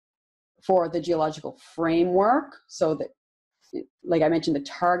for the geological framework, so that, like I mentioned, the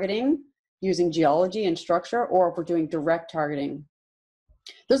targeting using geology and structure, or if we're doing direct targeting.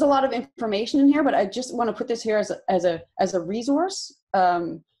 There's a lot of information in here, but I just want to put this here as a resource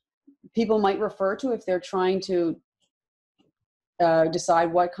people might refer to if they're trying to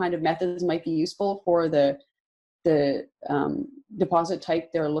decide what kind of methods might be useful for the deposit type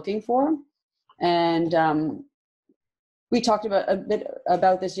they're looking for. And we talked about a bit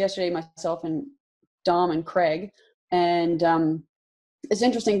about this yesterday, myself and Dom and Craig. And it's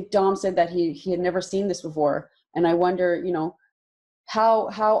interesting, Dom said that he had never seen this before. And I wonder, how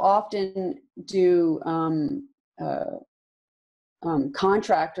often do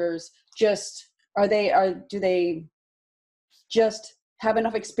contractors do they just have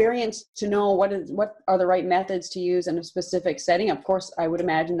enough experience to know what are the right methods to use in a specific setting? Of course, I would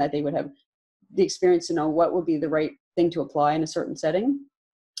imagine that they would have the experience to know what would be the right thing to apply in a certain setting.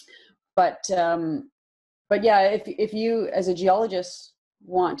 But yeah, if you as a geologist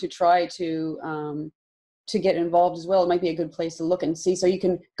want to try to get involved as well, it might be a good place to look and see. So you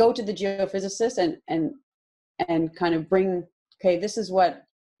can go to the geophysicist and kind of bring, okay, this is what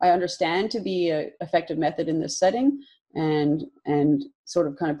I understand to be an effective method in this setting, and sort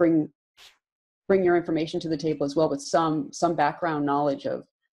of kind of bring your information to the table as well with some background knowledge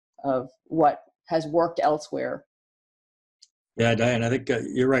of what has worked elsewhere. Yeah, Diane, I think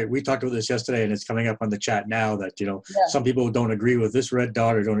you're right. We talked about this yesterday, and it's coming up on the chat now that, Yeah. some people don't agree with this red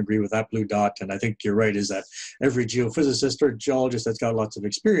dot or don't agree with that blue dot. And I think you're right, is that every geophysicist or geologist that's got lots of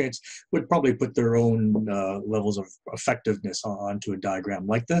experience would probably put their own levels of effectiveness onto a diagram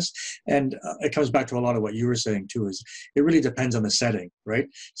like this. And it comes back to a lot of what you were saying too, is it really depends on the setting, right?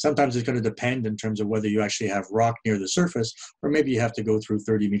 Sometimes it's going to depend in terms of whether you actually have rock near the surface, or maybe you have to go through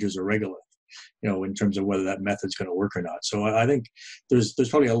 30 meters of regolith, in terms of whether that method's going to work or not. So I think there's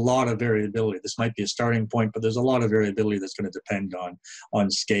probably a lot of variability. This might be a starting point, but there's a lot of variability that's going to depend on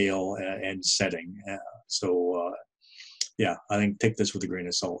scale and setting. Yeah, I think take this with a grain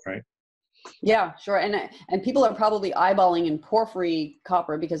of salt, right? Yeah, sure. And people are probably eyeballing in porphyry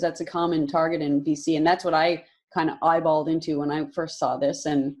copper because that's a common target in BC, and that's what I kind of eyeballed into when I first saw this.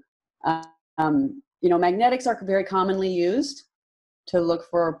 And magnetics are very commonly used to look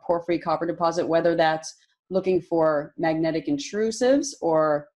for a porphyry copper deposit, whether that's looking for magnetic intrusives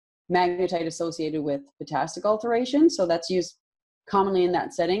or magnetite associated with potassic alteration. So that's used commonly in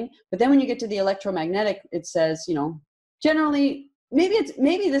that setting. But then when you get to the electromagnetic, it says, generally,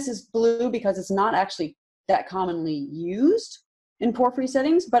 maybe this is blue because it's not actually that commonly used in porphyry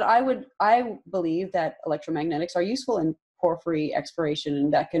settings, but I believe that electromagnetics are useful in porphyry exploration,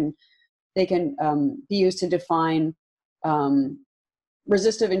 and they can be used to define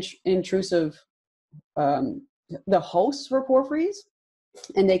resistive intrusive the hosts for porphyries,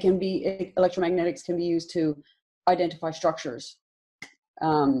 and electromagnetics can be used to identify structures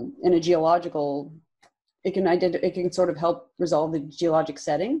in a geological. It can sort of help resolve the geologic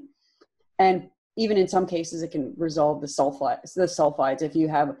setting, and even in some cases it can resolve the sulfides if you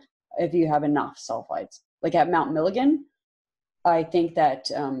have enough sulfides. Like at Mount Milligan, I think that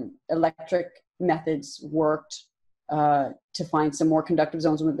electric methods worked to find some more conductive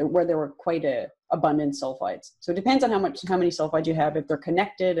zones where there were quite abundant sulfides. So it depends on how many sulfides you have, if they're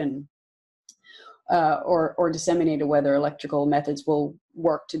connected and or disseminated, whether electrical methods will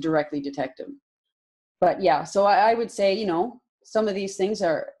work to directly detect them. But yeah, so I would say, some of these things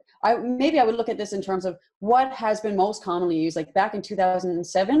maybe I would look at this in terms of what has been most commonly used. Like back in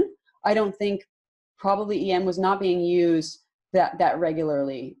 2007, I don't think probably EM was not being used that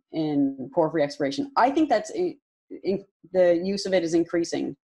regularly in porphyry exploration. I think that's the use of it is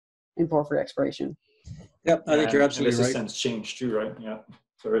increasing in porphyry exploration. Yep, I think you're absolutely right. The systems change too, right? Yeah.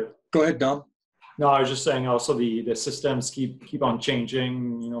 Sorry. Go ahead, Dom. No, I was just saying also the systems keep on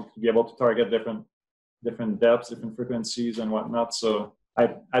changing, to be able to target different depths, different frequencies and whatnot. So I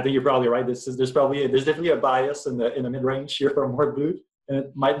think you're probably right. There's definitely a bias in the mid-range here for more blue. And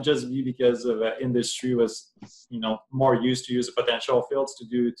it might just be because of industry was, more used to use the potential fields to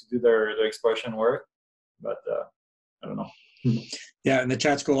do their exploration work. But I don't know. Yeah, and the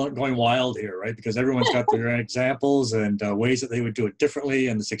chat's going wild here, right? Because everyone's got their examples and ways that they would do it differently,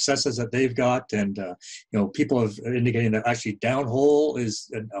 and the successes that they've got. And people have indicating that actually downhole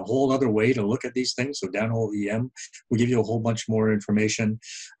is a whole other way to look at these things. So downhole EM will give you a whole bunch more information.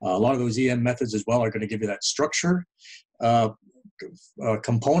 A lot of those EM methods as well are going to give you that structure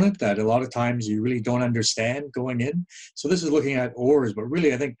component that a lot of times you really don't understand going in. So this is looking at ores, but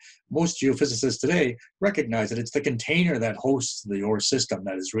really I think most geophysicists today recognize that it's the container that hosts the ore system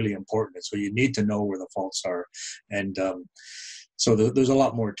that is really important. So you need to know where the faults are. And so there's a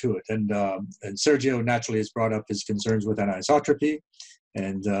lot more to it. And Sergio naturally has brought up his concerns with anisotropy,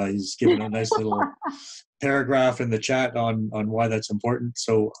 and he's given a nice little paragraph in the chat on why that's important.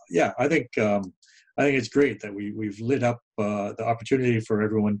 So yeah, I think it's great that we've lit up the opportunity for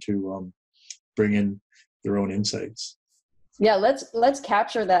everyone to bring in their own insights. Yeah, let's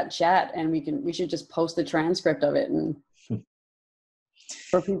capture that chat, and we should just post the transcript of it and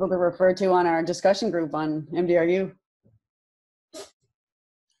for people to refer to on our discussion group on MDRU.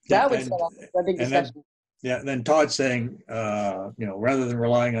 That would set up a big discussion. Then Todd's saying, rather than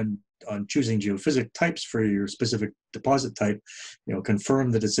relying on choosing geophysic types for your specific deposit type,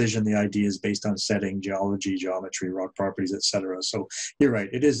 confirm the decision. The idea is based on setting, geology, geometry, rock properties, etc. So you're right.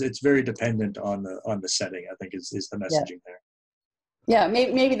 It's very dependent on the setting, I think is the messaging there. Yeah,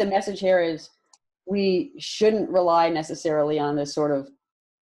 maybe the message here is we shouldn't rely necessarily on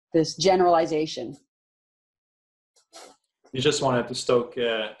this generalization. You just wanted to stoke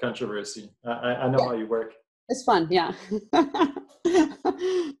controversy. I know how you work. It's fun, yeah.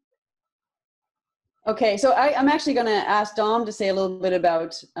 Okay, so I'm actually going to ask Dom to say a little bit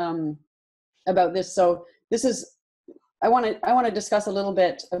about this. So this is I want to discuss a little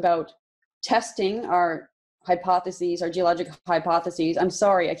bit about testing our hypotheses, our geologic hypotheses. I'm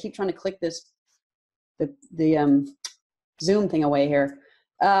sorry, I keep trying to click the Zoom thing away here.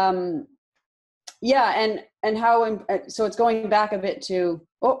 Yeah, and and how, so it's going back a bit to,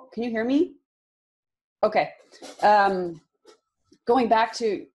 oh, can you hear me? Okay. Going back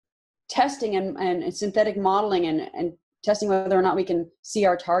to testing and synthetic modeling and testing whether or not we can see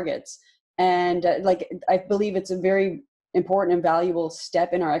our targets. And like, I believe it's a very important and valuable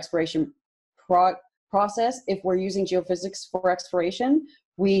step in our exploration process. If we're using geophysics for exploration,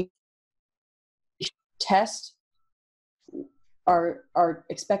 we test our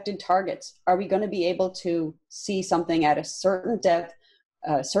expected targets. Are we going to be able to see something at a certain depth,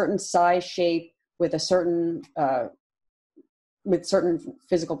 a certain size, shape, with a certain with certain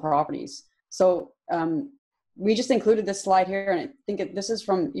physical properties? So we just included this slide here, and I think this is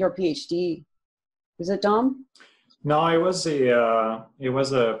from your PhD. Is it, Dom? No, it was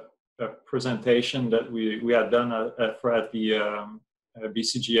a presentation that we had done at the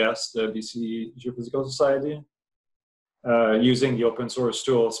BCGS, the BC Geophysical Society, using the open source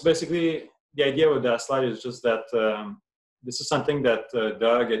tools. Basically, the idea with that slide is just that this is something that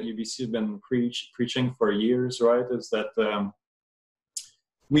Doug at UBC has been preaching for years, right? Is that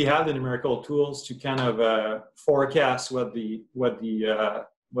we have the numerical tools to kind of forecast what the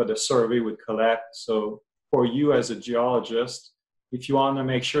survey would collect. So for you as a geologist, if you want to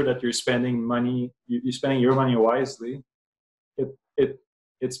make sure that you're spending money, you're spending your money wisely,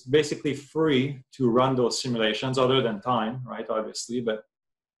 it's basically free to run those simulations, other than time, right? Obviously, but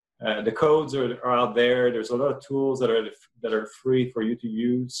the codes are out there. There's a lot of tools that are free for you to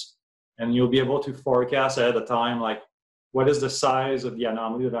use, and you'll be able to forecast ahead of time, like, what is the size of the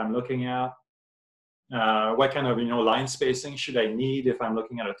anomaly that I'm looking at? What kind of line spacing should I need if I'm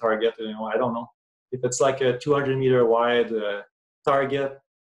looking at a target? I don't know. If it's like a 200-meter wide target,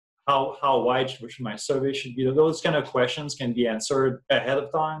 how wide should my survey should be? Those kind of questions can be answered ahead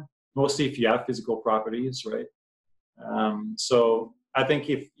of time, mostly if you have physical properties, right? So I think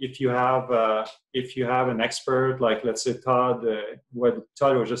if you have an expert, like, let's say Todd, what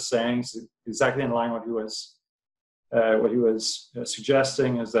Todd was just saying is exactly in line with what he was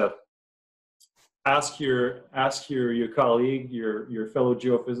suggesting, is that ask your colleague, your fellow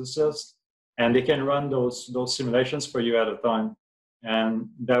geophysicist, and they can run those simulations for you at a time, and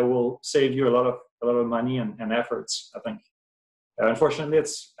that will save you a lot of money and efforts, I think. Unfortunately,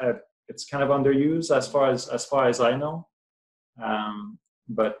 it's kind of underused as far as I know,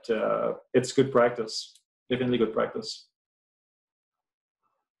 but it's good practice, definitely good practice.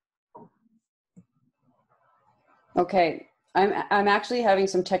 Okay, I'm actually having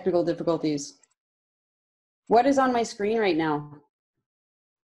some technical difficulties. What is on my screen right now?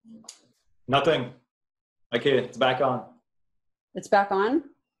 Nothing. Okay, it's back on. It's back on?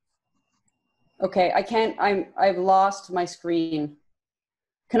 Okay, I can't, I've lost my screen.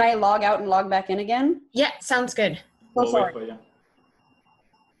 Can I log out and log back in again? Yeah, sounds good. We'll wait for you.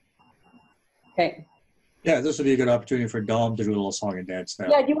 Okay. Yeah, this would be a good opportunity for Dom to do a little song and dance now.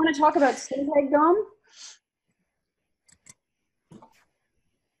 Yeah, do you want to talk about SynTag, Dom?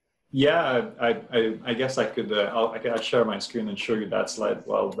 Yeah, I guess I could. I'll share my screen and show you that slide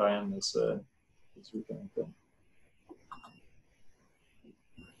while Dianne is reconnecting.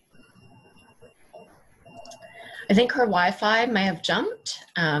 I think her Wi-Fi may have jumped,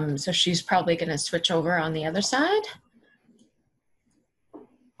 so she's probably going to switch over on the other side.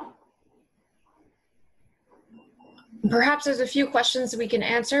 Perhaps there's a few questions that we can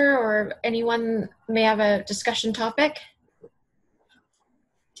answer, or anyone may have a discussion topic.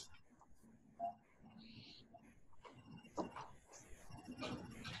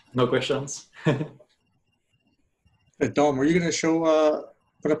 No questions? Dom, were you going to show,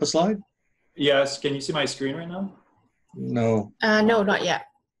 put up a slide? Yes, can you see my screen right now? No. No, not yet.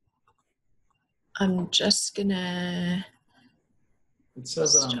 I'm just gonna... It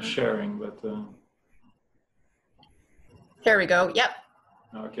says that I'm sharing, but... There we go, yep.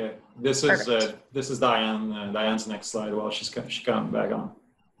 Okay, this is Dianne. Dianne's next slide while she's coming back on.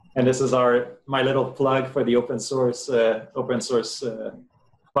 And this is my little plug for the open source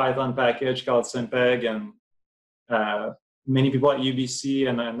Python package called SynPeg, and many people at UBC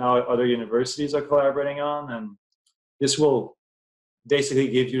and now other universities are collaborating on. And this will basically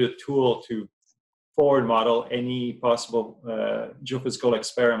give you the tool to forward model any possible geophysical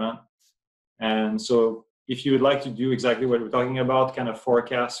experiment. And so if you would like to do exactly what we're talking about, kind of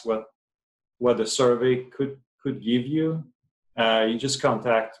forecast what the survey could give you, you just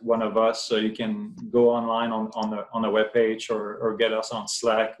contact one of us. So you can go online on the webpage or get us on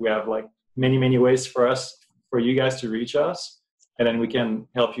Slack. We have like many ways for you guys to reach us, and then we can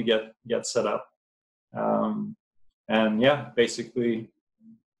help you get set up. And yeah, basically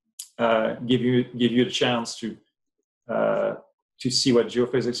give you the chance to see what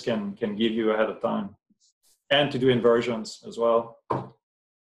geophysics can give you ahead of time. and to do inversions as well.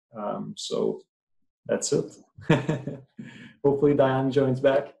 So that's it. Hopefully Dianne joins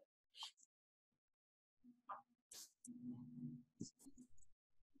back.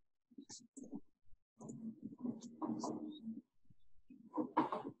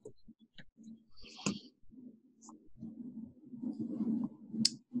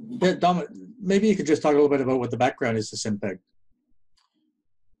 Yeah, Dom, maybe you could just talk a little bit about what the background is to SIMPEG.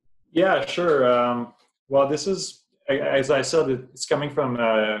 Yeah, sure. Well, this is, as I said, it's coming from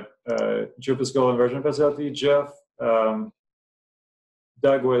geophysical inversion facility. Jeff, Doug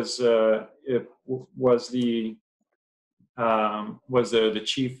was the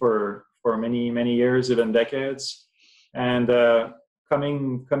chief for many years, even decades, and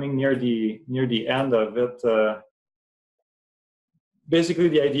coming near the end of it. Basically,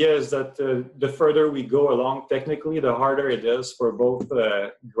 the idea is that the further we go along technically, the harder it is for both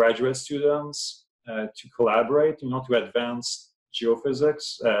graduate students to collaborate, to advance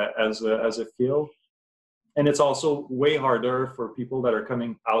geophysics as a field. And it's also way harder for people that are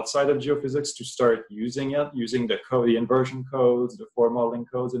coming outside of geophysics to start using it, using the inversion codes, the foremodeling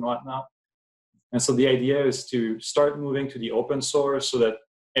codes and whatnot. And so the idea is to start moving to the open source so that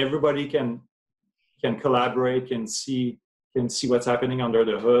everybody can collaborate, can see what's happening under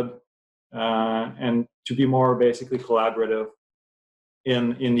the hood, and to be more basically collaborative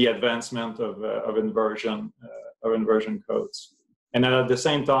in the advancement of inversion codes. And then at the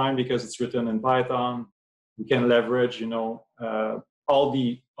same time, because it's written in Python, we can leverage all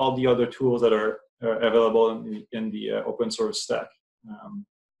the other tools that are available in the open source stack.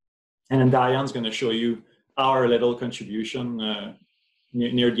 And then Dianne's going to show you our little contribution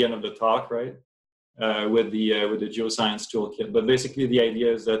near the end of the talk, right? With the Geoscience toolkit. But basically the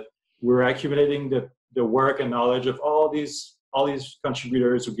idea is that we're accumulating the work and knowledge of all these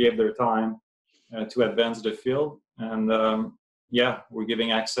contributors who gave their time to advance the field. And yeah, we're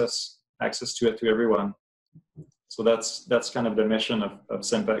giving access to it to everyone. So that's kind of the mission of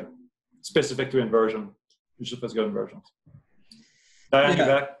SIMPEG, specific to inversion, geophysical inversions. Dianne, you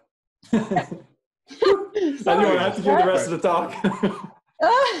back? I don't have to do the rest of the talk.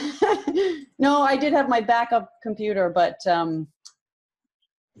 No, I did have my backup computer, but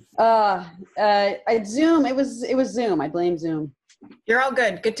I Zoom. It was Zoom. I blame Zoom. You're all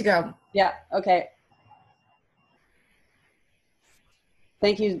good. Good to go. Yeah. Okay.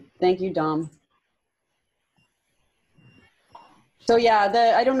 Thank you, Dom. So yeah,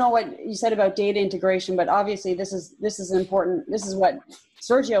 I don't know what you said about data integration, but obviously this is important. This is what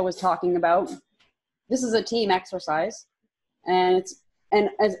Sergio was talking about. This is a team exercise, and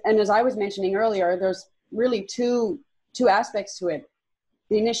as I was mentioning earlier, there's really two aspects to it.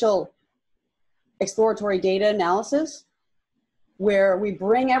 The initial exploratory data analysis, where we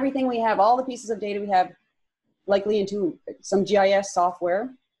bring everything we have, all the pieces of data we have, likely into some GIS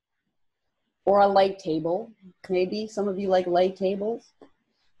software or a light table. Maybe some of you like light tables,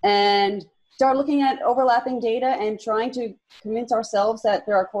 and start looking at overlapping data and trying to convince ourselves that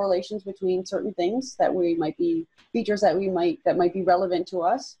there are correlations between certain things that features that might be relevant to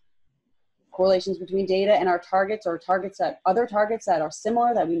us, correlations between data and our targets, or other targets that are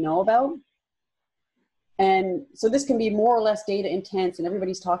similar that we know about. And so this can be more or less data intense, and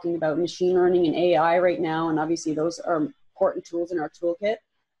everybody's talking about machine learning and AI right now, and obviously those are important tools in our toolkit.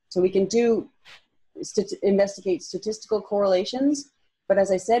 So we can investigate statistical correlations, but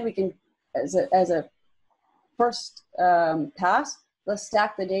as I said, we can, as a first pass, let's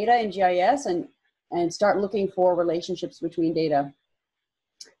stack the data in GIS and start looking for relationships between data.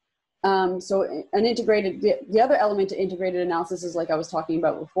 So the other element to integrated analysis is, like I was talking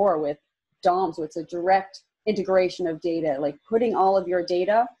about before with DOM, so it's a direct integration of data, like putting all of your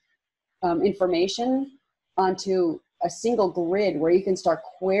data information onto a single grid where you can start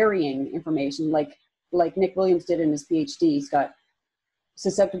querying information, like Nick Williams did in his PhD. He's got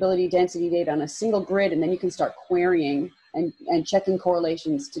susceptibility density data on a single grid, and then you can start querying and checking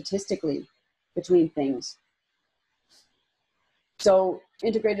correlations statistically between things. So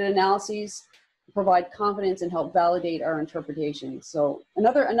integrated analyses provide confidence and help validate our interpretation. So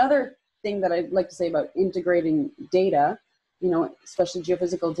another thing that I'd like to say about integrating data, especially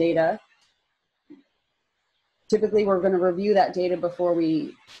geophysical data, typically we're going to review that data before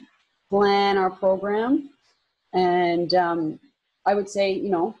we plan our program. And I would say,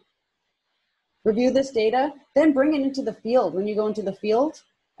 review this data, then bring it into the field when you go into the field.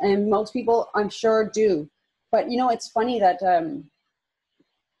 And most people, I'm sure, do. But, it's funny that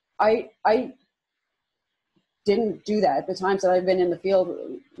I didn't do that at the times that I've been in the field,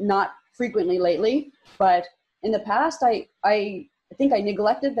 not frequently lately, but in the past, I think I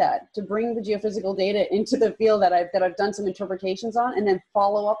neglected that, to bring the geophysical data into the field that I've done some interpretations on, and then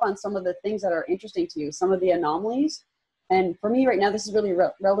follow up on some of the things that are interesting to you, some of the anomalies. And for me right now, this is really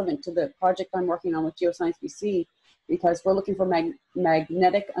relevant to the project I'm working on with Geoscience BC, because we're looking for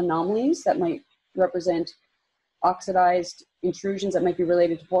magnetic anomalies that might represent oxidized intrusions that might be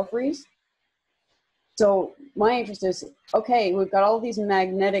related to porphyries. So my interest is, okay, we've got all of these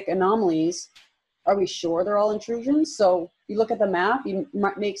magnetic anomalies. Are we sure they're all intrusions? So you look at the map, you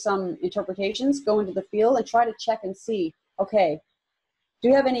make some interpretations, go into the field and try to check and see, okay, do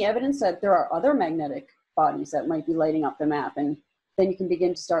you have any evidence that there are other magnetic bodies that might be lighting up the map? And then you can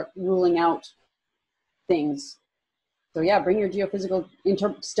begin to start ruling out things. So yeah, bring your geophysical,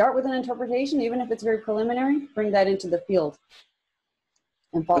 start with an interpretation, even if it's very preliminary, bring that into the field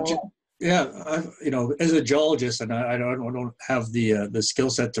and follow up. Yeah, you know, as a geologist, and I don't have the skill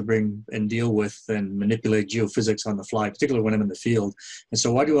set to bring and deal with and manipulate geophysics on the fly, particularly when I'm in the field. And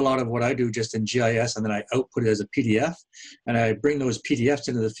so I do a lot of what I do just in GIS, and then I output it as a PDF, and I bring those PDFs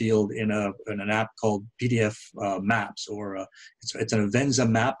into the field in an app called PDF Maps, or it's an Avenza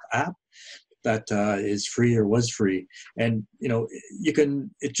map app that is free or was free. And you know,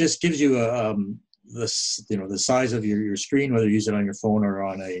 it just gives you the size of your screen, whether you use it on your phone or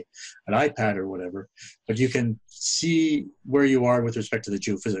on an iPad or whatever, but you can see where you are with respect to the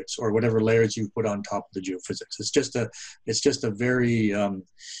geophysics or whatever layers you've put on top of the geophysics. It's just a very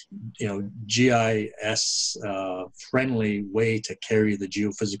GIS friendly way to carry the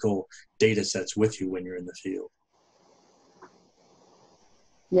geophysical data sets with you when you're in the field.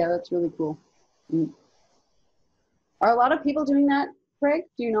 Yeah, that's really cool. Are a lot of people doing that, Craig?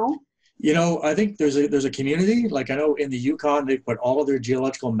 Do you know? You know, I think there's a community. Like I know in the Yukon, they've put all of their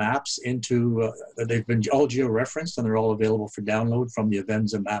geological maps into, they've been all geo-referenced, and they're all available for download from the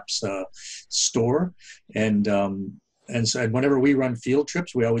Avenza Maps store. And so whenever we run field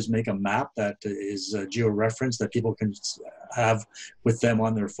trips, we always make a map that is geo-referenced that people can have with them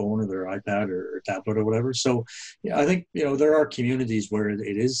on their phone or their iPad or tablet or whatever. So yeah, I think, you know, there are communities where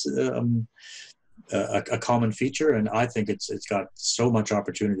it is a common feature, and I think it's got so much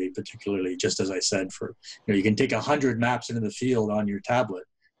opportunity, particularly just as I said, for, you know, you can take 100 maps into the field on your tablet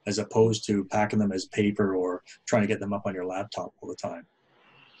as opposed to packing them as paper or trying to get them up on your laptop all the time.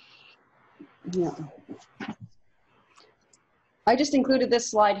 Yeah. I just included this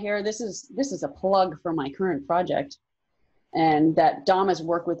slide here. This is a plug for my current project, and that Dom has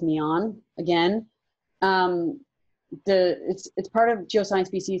worked with me on again. It's part of Geoscience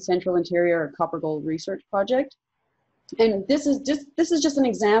BC's Central Interior Copper Gold Research Project, and this is just an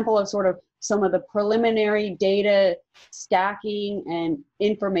example of sort of some of the preliminary data stacking and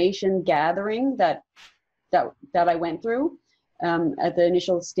information gathering that I went through at the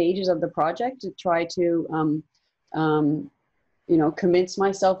initial stages of the project to try to you know, convince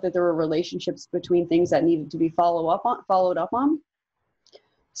myself that there were relationships between things that needed to be followed up on.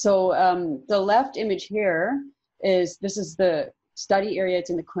 So the left image here is the study area. It's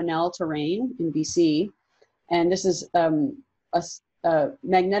in the Quesnel terrain in BC. And this is a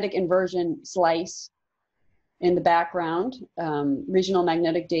magnetic inversion slice in the background, regional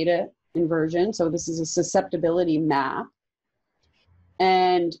magnetic data inversion. So this is a susceptibility map.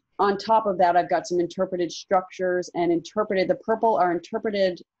 And on top of that, I've got some interpreted structures and the purple are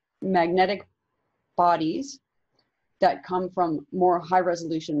interpreted magnetic bodies that come from more high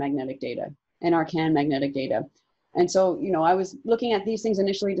resolution magnetic data and Arcan magnetic data. And so, you know, I was looking at these things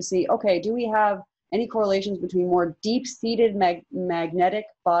initially to see, okay, do we have any correlations between more deep-seated magnetic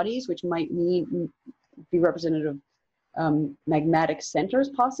bodies, which might be representative of magmatic centers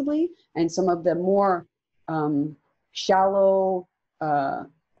possibly, and some of the more shallow,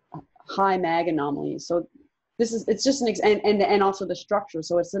 high mag anomalies. So it's just and also the structure.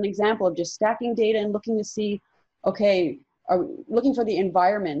 So it's an example of just stacking data and looking to see, okay, are we looking for the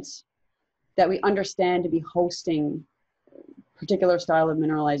environments that we understand to be hosting particular style of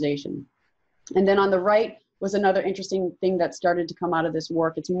mineralization. And then on the right was another interesting thing that started to come out of this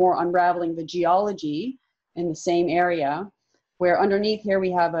work. It's more unraveling the geology in the same area, where underneath here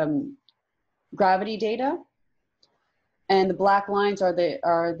we have gravity data, and the black lines are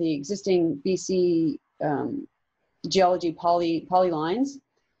the existing BC geology polylines.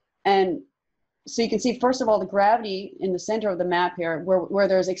 And so you can see, first of all, the gravity in the center of the map here, where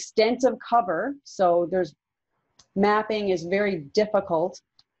there's extensive cover. So mapping is very difficult,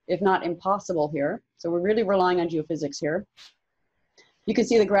 if not impossible here. So we're really relying on geophysics here. You can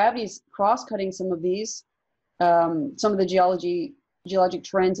see the gravity's cross-cutting some of these, some of the geologic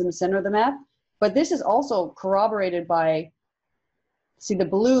trends in the center of the map. But this is also corroborated by, see, the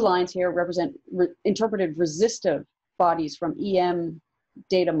blue lines here represent interpreted resistive bodies from EM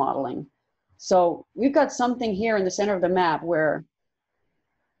data modeling. So we've got something here in the center of the map where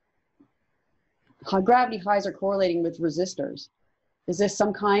gravity highs are correlating with resistors. Is this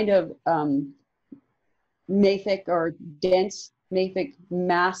some kind of mafic or dense mafic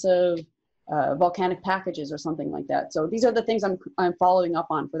massive volcanic packages or something like that? So these are the things I'm following up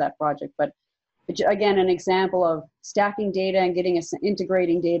on for that project. But again, an example of stacking data and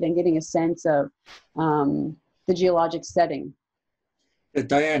integrating data and getting a sense of the geologic setting.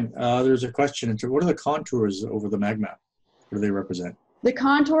 Dianne, there's a question. What are the contours over the magma? What do they represent? The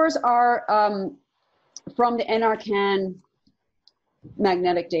contours are from the NRCan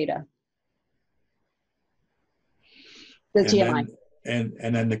magnetic data. The TMI.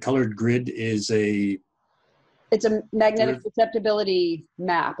 And then the colored grid is it's a magnetic susceptibility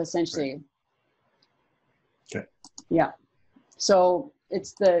map, essentially. Right. Okay. Yeah. So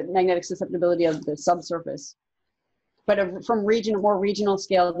it's the magnetic susceptibility of the subsurface, but from more regional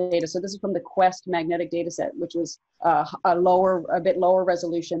scale data. So this is from the Quest magnetic data set, which was a bit lower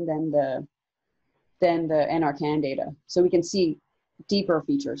resolution than the NRCan data. So we can see deeper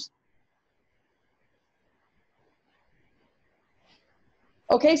features.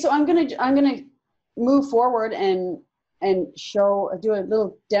 Okay, so I'm gonna move forward and do a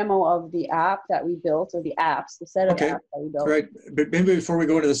little demo of the app that we built, or the apps, the set of apps that we built. Right, but maybe before we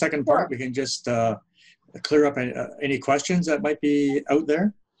go into the second part, Sure. we can just clear up any questions that might be out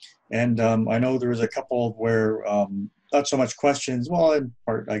there. And I know there was a couple where not so much questions, well, in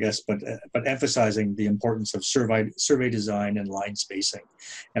part, I guess, but emphasizing the importance of survey design and line spacing.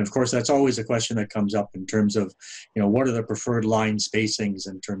 And of course, that's always a question that comes up in terms of, what are the preferred line spacings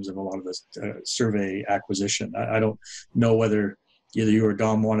in terms of a lot of this survey acquisition. I don't know whether either you or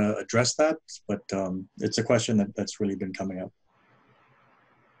Dom want to address that, but it's a question that's really been coming up.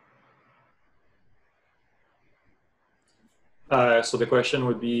 So the question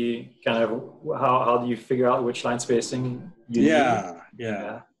would be kind of how do you figure out which line spacing you need?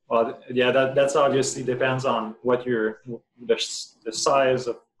 Yeah. Well, yeah, that's obviously depends on what the size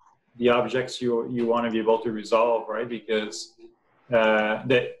of the objects you want to be able to resolve, right? Because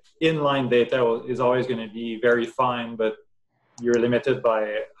the inline data is always going to be very fine, but you're limited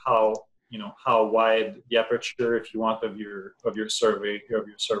by how wide the aperture, if you want, of your survey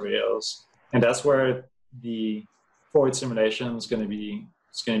is, and that's where the forward simulation is going to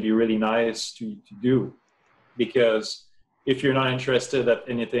be really nice to do, because if you're not interested at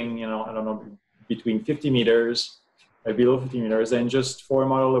anything, I don't know, between 50 meters, below 50 meters, then just forward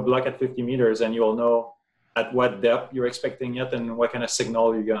model a block at 50 meters, and you'll know at what depth you're expecting it and what kind of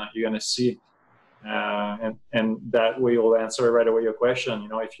signal you're gonna see, and that way you'll answer right away your question.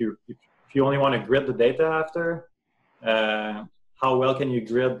 If you only want to grid the data after, how well can you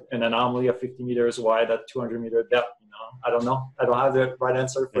grid an anomaly of 50 meters wide at 200 meter depth? I don't know. I don't have the right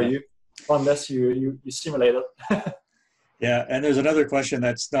answer for you unless you simulate it. Yeah, and there's another question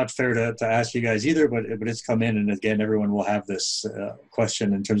that's not fair to ask you guys either, but it's come in, and again, everyone will have this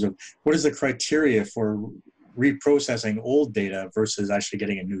question in terms of what is the criteria for reprocessing old data versus actually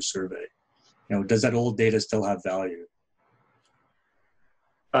getting a new survey? Does that old data still have value?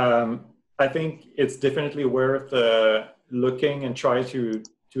 I think it's definitely worth looking and try to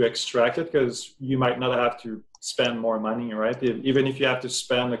extract it, because you might not have to spend more money, right? Even if you have to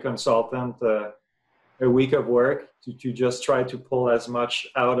spend a consultant a week of work to just try to pull as much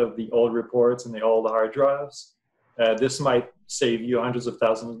out of the old reports and the old hard drives, this might save you hundreds of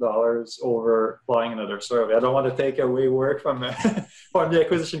thousands of dollars over flying another survey. I don't want to take away work from from the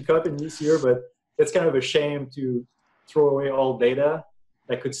acquisition companies here, but it's kind of a shame to throw away old data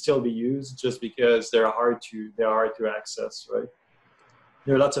that could still be used just because they're hard to access, right?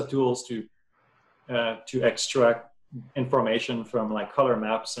 There are lots of tools to extract information from, like, color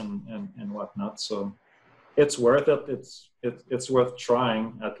maps and whatnot. So it's worth it. It's worth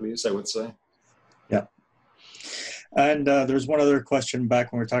trying, at least, I would say. Yeah. And there's one other question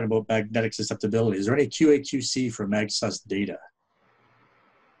back when we were talking about magnetic susceptibility. Is there any QA/QC for MagSus data?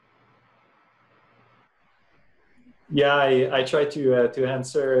 Yeah, I try to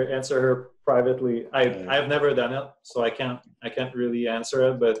answer her privately. I've never done it, so I can't really answer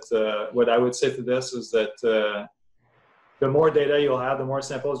it. But what I would say to this is that the more data you'll have, the more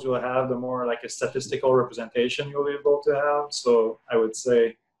samples you'll have, the more like a statistical representation you'll be able to have. So I would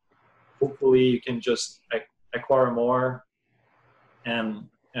say, hopefully, you can just acquire more and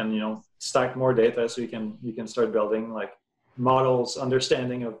stack more data, so you can start building like models,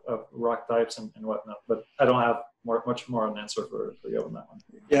 understanding of rock types and whatnot. But I don't have much more an answer for you on that one.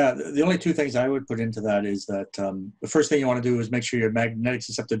 Yeah, the only two things I would put into that is that the first thing you want to do is make sure your magnetic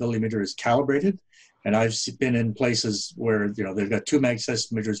susceptibility meter is calibrated. And I've been in places where, you know, they've got two magnetic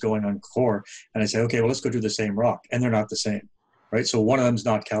susceptibility meters going on core, and I say, okay, well, let's go do the same rock, and they're not the same, right? So one of them's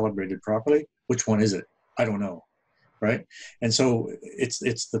not calibrated properly. Which one is it? I don't know, right? And so it's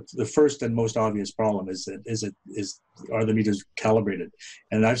the first and most obvious problem are the meters calibrated?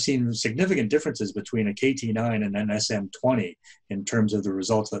 And I've seen significant differences between a KT9 and an SM20 in terms of the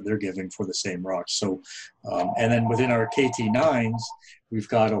results that they're giving for the same rocks. So, and then within our KT9s, we've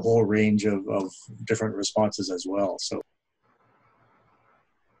got a whole range of different responses as well. So.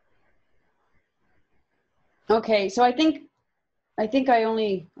 Okay, so I think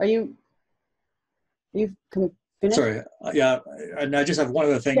you've finished? Sorry, yeah, and I just have one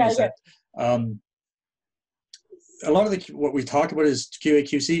other thing. Yeah, is that a lot of what we talk about is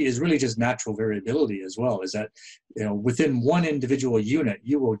QA/QC is really just natural variability as well. Is that, you know, within one individual unit,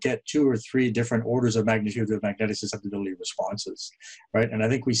 you will get 2 or 3 different orders of magnitude of magnetic susceptibility responses, right? And I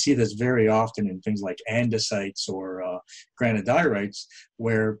think we see this very often in things like andesites or granodiorites,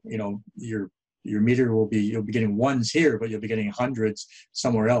 where, you know, your meter you'll be getting ones here, but you'll be getting hundreds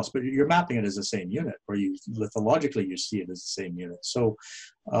somewhere else. But you're mapping it as the same unit, or lithologically you see it as the same unit. So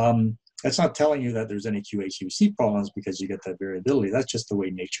that's not telling you that there's any QA/QC problems because you get that variability. That's just the way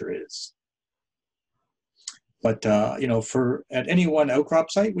nature is. But you know, at any one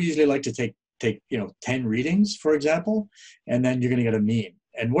outcrop site, we usually like to take 10 readings, for example, and then you're going to get a mean.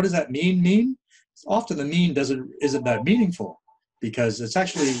 And what does that mean? Often the mean isn't that meaningful, because it's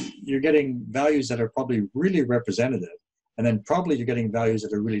actually, you're getting values that are probably really representative, and then probably you're getting values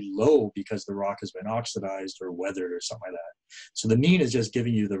that are really low because the rock has been oxidized or weathered or something like that. So the mean is just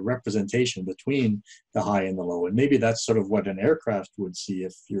giving you the representation between the high and the low, and maybe that's sort of what an aircraft would see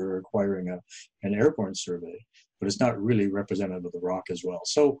if you're acquiring an airborne survey, but it's not really representative of the rock as well.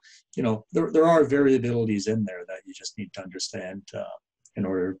 So, you know, there are variabilities in there that you just need to understand in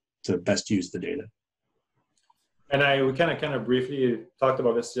order to best use the data. And we kind of briefly talked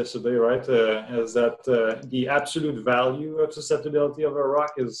about this yesterday, right? Is that the absolute value of susceptibility of a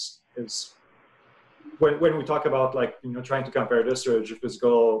rock is when we talk about, like, you know, trying to compare this to a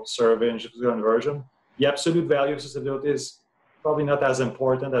geophysical survey and geophysical inversion, the absolute value of susceptibility is probably not as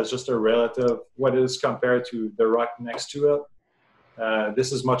important as just a relative, what is compared to the rock next to it.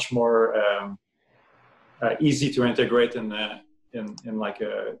 This is much more easy to integrate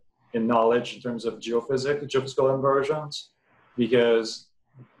in knowledge in terms of geophysical inversions, because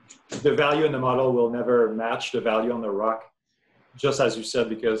the value in the model will never match the value on the rock, just as you said,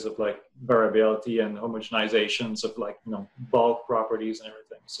 because of like variability and homogenizations of, like, you know, bulk properties and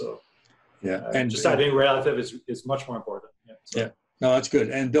everything. So yeah, and just having relative is much more important. Yeah, so. Yeah, no, that's good.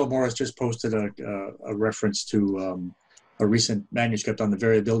 And Bill Morris just posted a reference to a recent manuscript on the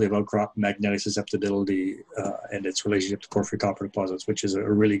variability of outcrop magnetic susceptibility and its relationship to porphyry copper deposits, which is a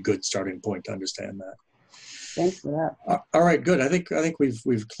really good starting point to understand that. Thanks for that. All right, good. I think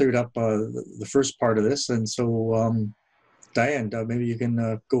we've cleared up the first part of this, and so Dianne, maybe you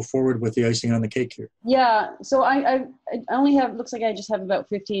can go forward with the icing on the cake here. Yeah. So I only have, looks like I just have about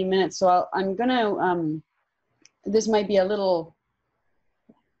 15 minutes. So I'm gonna this might be a little,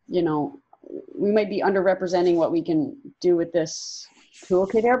 you know, we might be underrepresenting what we can do with this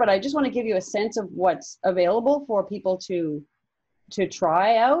toolkit here, but I just want to give you a sense of what's available for people to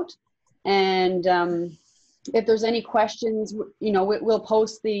try out. And if there's any questions, you know, we'll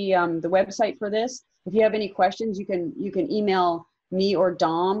post the website for this. If you have any questions, you can email me or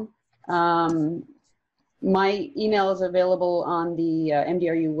Dom. My email is available on the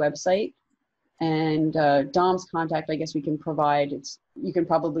MDRU website, and Dom's contact, I guess we can provide. You can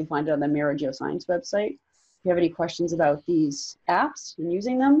probably find it on the Mira Geoscience website. If you have any questions about these apps and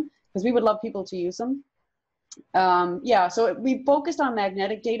using them, because we would love people to use them. Yeah, so we focused on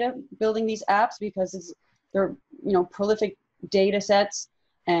magnetic data, building these apps, because they're, you know, prolific data sets,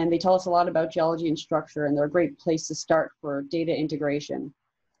 and they tell us a lot about geology and structure, and they're a great place to start for data integration.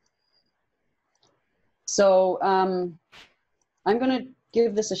 So I'm going to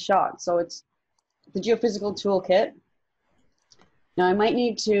give this a shot. So it's the Geophysical Toolkit. Now I might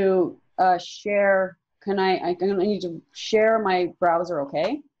need to share. I need to share my browser,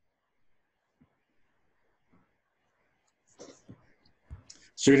 okay?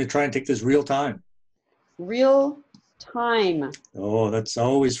 So you're going to try and take this real time? Real time. Oh, that's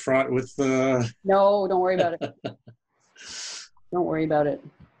always fraught with... No, don't worry about it. Don't worry about it.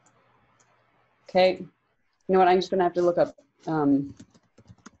 Okay. You know what? I'm just going to have to look up.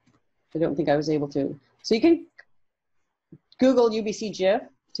 I don't think I was able to. So you can Google UBC GIF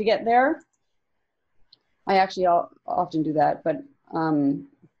to get there. I actually often do that, but, and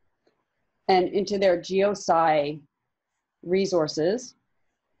into their Geosci resources.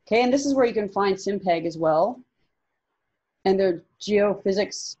 Okay, and this is where you can find SimPeg as well. And their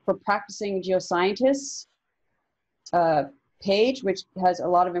Geophysics for Practicing Geoscientists page, which has a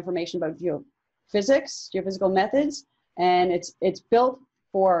lot of information about geophysics, geophysical methods, and it's built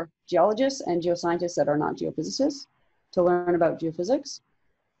for geologists and geoscientists that are not geophysicists to learn about geophysics.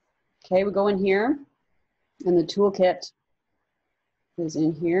 Okay, we go in here, and the toolkit is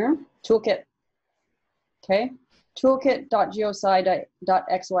in here. Toolkit, okay?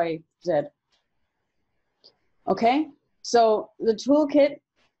 Toolkit.geosci.xyz. Okay, so the toolkit,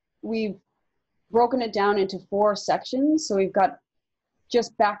 we've broken it down into 4 sections. So we've got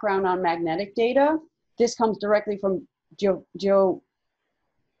just background on magnetic data. This comes directly from Geophysics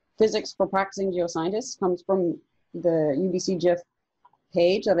for Practicing Geoscientists, comes from the UBC GIF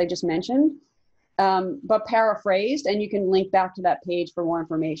page that I just mentioned, but paraphrased, and you can link back to that page for more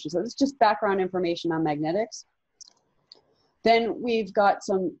information. So it's just background information on magnetics. Then we've got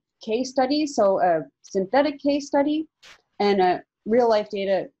some case studies, so a synthetic case study and a real-life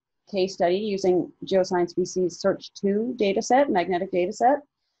data case study using Geoscience BC's Search 2 dataset, magnetic dataset.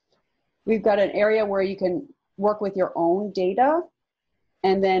 We've got an area where you can work with your own data.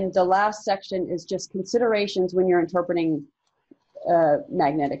 And then the last section is just considerations when you're interpreting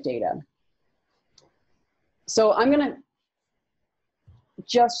magnetic data. So I'm going to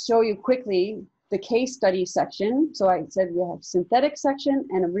just show you quickly the case study section. So I said we have synthetic section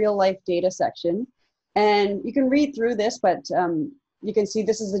and a real life data section. And you can read through this, but you can see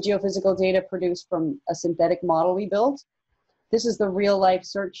this is the geophysical data produced from a synthetic model we built. This is the real life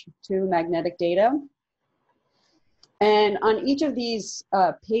Search 2 magnetic data. And on each of these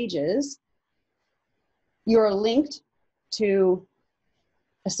pages, you're linked to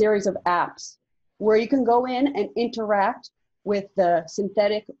a series of apps where you can go in and interact with the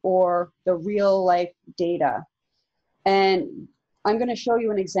synthetic or the real life data. And I'm going to show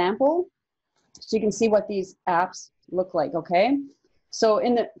you an example so you can see what these apps look like, okay? So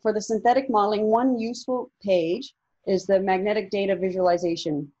for the synthetic modeling, one useful page is the magnetic data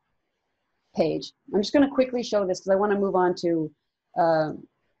visualization page. I'm just going to quickly show this because I want to move on to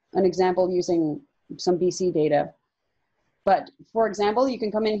an example using some BC data. But for example, you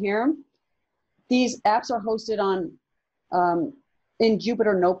can come in here. These apps are hosted on in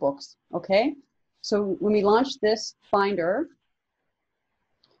Jupyter notebooks, okay? So when we launch this Finder,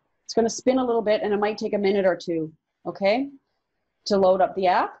 it's going to spin a little bit and it might take a minute or two, okay, to load up the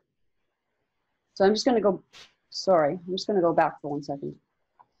app. So I'm just going to go, sorry, I'm just going to go back for 1 second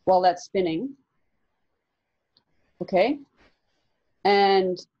while that's spinning, okay?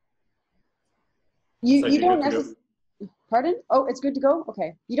 And you don't necessarily, pardon? Oh, it's good to go?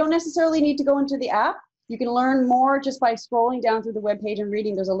 Okay. You don't necessarily need to go into the app. You can learn more just by scrolling down through the web page and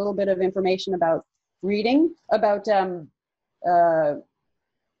reading. There's a little bit of information about reading, about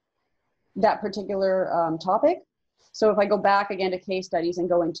that particular topic. So if I go back again to case studies and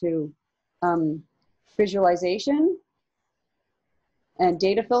go into visualization and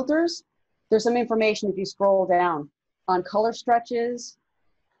data filters, there's some information if you scroll down on color stretches,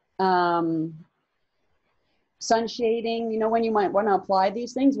 sun shading, you know, when you might want to apply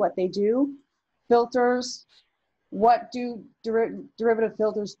these things, what they do, filters, what do derivative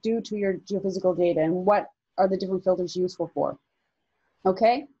filters do to your geophysical data, and what are the different filters useful for,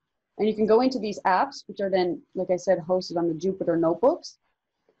 okay? And you can go into these apps, which are then, like I said, hosted on the Jupyter notebooks.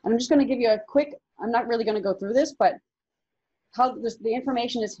 And I'm just going to give you a quick, I'm not really going to go through this, but how the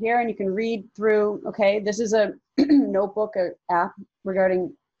information is here and you can read through, okay, this is a notebook, an app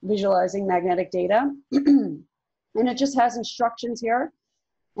regarding visualizing magnetic data. And it just has instructions here.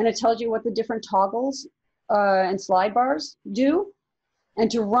 And it tells you what the different toggles and slide bars do.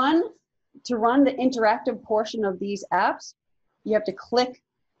 And to run the interactive portion of these apps, you have to click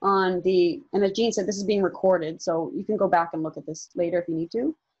on the, and as Jean said, this is being recorded, so you can go back and look at this later if you need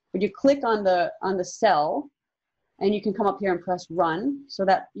to. But you click on the cell, and you can come up here and press run. So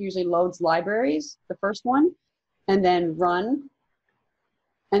that usually loads libraries, the first one, and then run.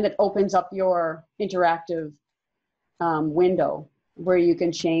 And it opens up your interactive window where you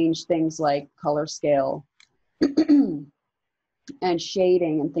can change things like color scale and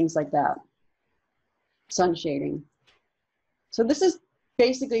shading and things like that, sun shading. So this is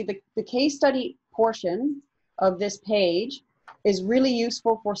basically the case study portion of this page is really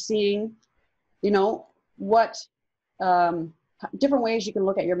useful for seeing, you know, what different ways you can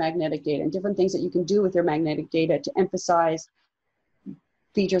look at your magnetic data and different things that you can do with your magnetic data to emphasize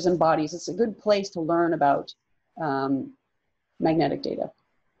features and bodies. It's a good place to learn about magnetic data.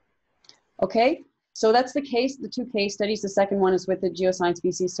 Okay, So that's the two case studies. The second one is with the Geoscience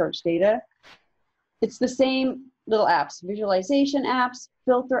BC search data. It's the same little apps, visualization apps,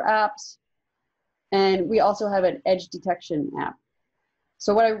 filter apps, and we also have an edge detection app.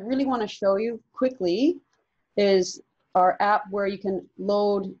 So what I really want to show you quickly is our app where you can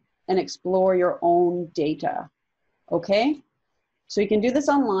load and explore your own data, okay? So you can do this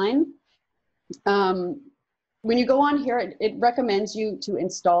online. When you go on here, it recommends you to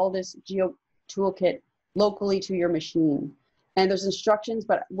install this Geo Toolkit locally to your machine. And there's instructions,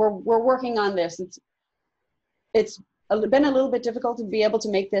 but we're working on this. It's been a little bit difficult to be able to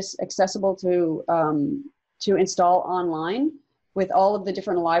make this accessible to install online with all of the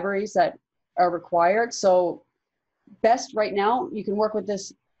different libraries that are required. So best right now, you can work with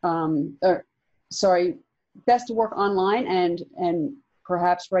this, best to work online and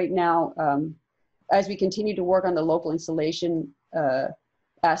perhaps right now, as we continue to work on the local installation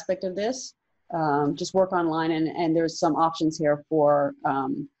aspect of this, just work online and there's some options here for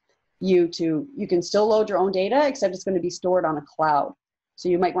you can still load your own data, except it's going to be stored on a cloud. So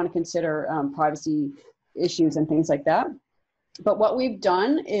you might want to consider privacy issues and things like that. But what we've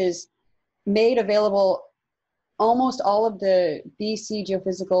done is made available almost all of the BC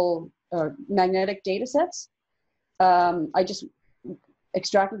geophysical magnetic data sets. I just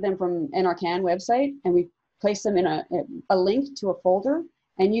extracted them from NRCan website and we placed them in a link to a folder.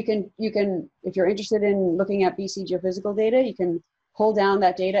 And you can, if you're interested in looking at BC geophysical data, you can pull down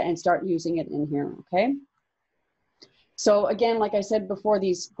that data and start using it in here, okay? So again, like I said before,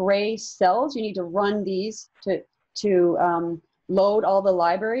 these gray cells, you need to run these to load all the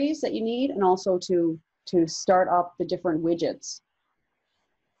libraries that you need and also to start up the different widgets.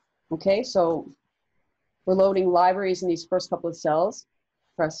 Okay, so we're loading libraries in these first couple of cells.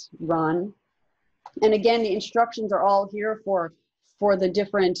 Press run. And again, the instructions are all here for the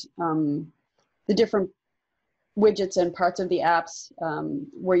different widgets and parts of the apps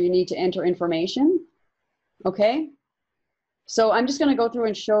where you need to enter information. Okay, so I'm just going to go through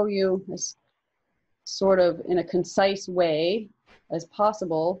and show you this sort of in a concise way as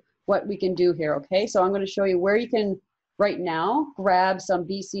possible what we can do here. Okay, so I'm going to show you where you can right now grab some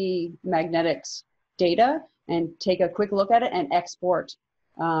BC magnetics data and take a quick look at it and export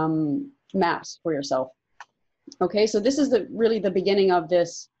maps for yourself. Okay, so this is really the beginning of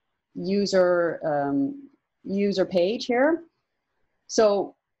this user page here.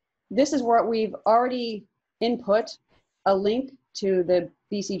 So this is where we've already input a link to the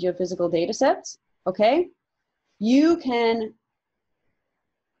BC geophysical data sets. Okay, you can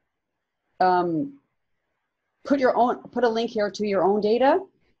put a link here to your own data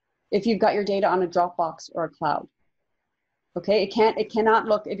if you've got your data on a Dropbox or a cloud. Okay, it cannot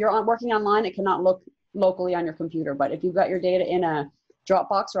look, if you're working online, it cannot look locally on your computer, but if you've got your data in a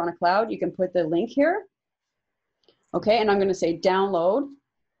Dropbox or on a cloud, you can put the link here. Okay, and I'm going to say download.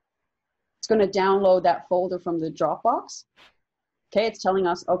 It's going to download that folder from the Dropbox. Okay, it's telling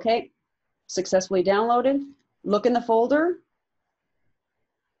us, okay, successfully downloaded. Look in the folder.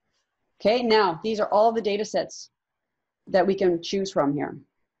 Okay, now these are all the data sets that we can choose from here.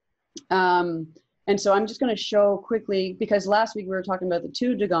 And so I'm just going to show quickly, because last week we were talking about the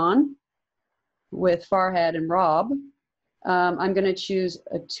 2-Dagon with Farhad and Rob. I'm going to choose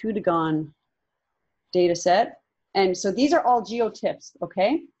a 2-Dagon data set. And so these are all GeoTIFFs,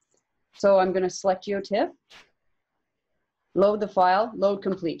 okay? So I'm going to select GeoTIFF, load the file, load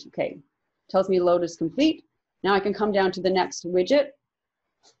complete. Okay, tells me load is complete. Now I can come down to the next widget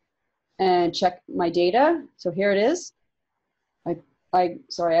and check my data. So here it is.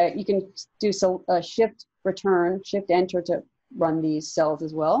 You can do shift return, shift enter to run these cells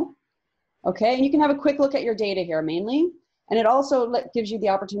as well. Okay, and you can have a quick look at your data here mainly. And it also gives you the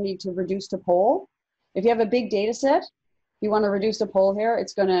opportunity to reduce to poll. If you have a big data set, you want to reduce to poll here,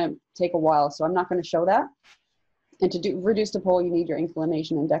 it's going to take a while. So I'm not going to show that. And to reduce to poll, you need your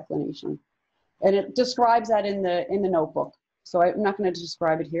inclination and declination. And it describes that in the notebook. So I'm not going to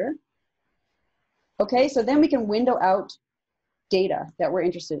describe it here. Okay, so then we can window out data that we're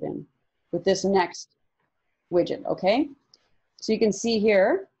interested in with this next widget, okay? So you can see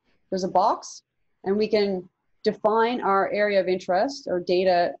here, there's a box, and we can define our area of interest or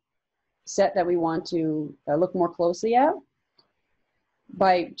data set that we want to look more closely at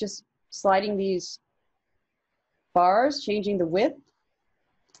by just sliding these bars, changing the width.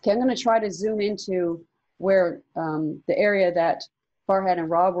 Okay, I'm going to try to zoom into where the area that Farhad and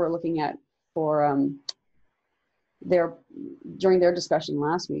Rob were looking at for during their discussion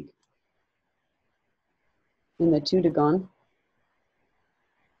last week in the 2-Dagon.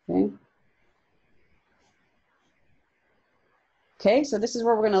 Okay. Okay, so this is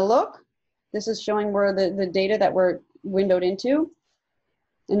where we're going to look. This is showing where the data that we're windowed into.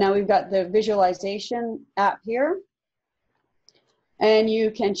 And now we've got the visualization app here. And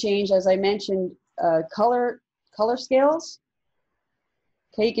you can change, as I mentioned, color scales.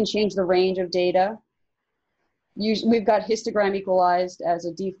 Okay, you can change the range of data. We've got histogram equalized as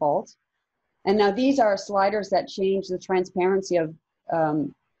a default. And now these are sliders that change the transparency of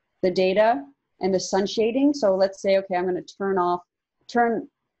the data and the sun shading. So let's say, okay, I'm going to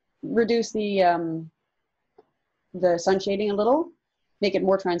reduce the sun shading a little, make it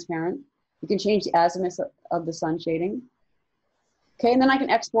more transparent. You can change the azimuth of the sun shading. Okay, and then I can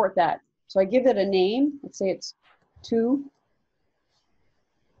export that. So I give it a name. Let's say it's 2.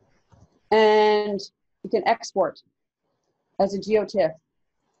 And you can export as a GeoTIFF.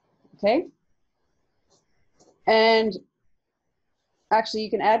 Okay. And actually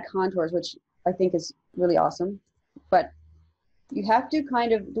you can add contours, which I think is really awesome. But you have to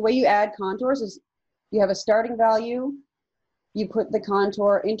the way you add contours is you have a starting value, you put the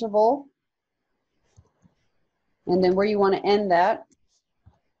contour interval, and then where you want to end that.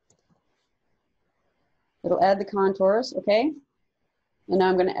 It'll add the contours, okay? And now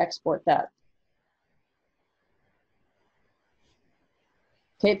I'm going to export that.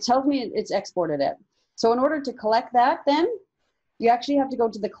 Okay, it tells me it's exported it. So in order to collect that, then you actually have to go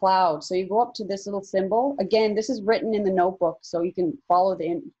to the cloud. So you go up to this little symbol. Again, this is written in the notebook, so you can follow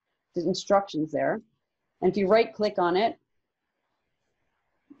the instructions there. And if you right click on it,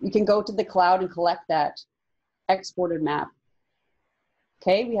 you can go to the cloud and collect that exported map.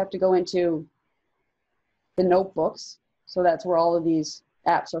 Okay, we have to go into the notebooks. So that's where all of these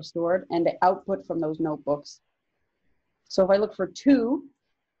apps are stored and the output from those notebooks. So if I look for 2,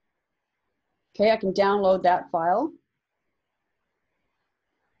 okay, I can download that file.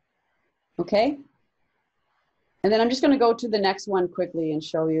 Okay. And then I'm just going to go to the next one quickly and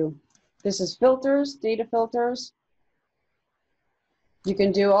show you. This is filters, data filters. You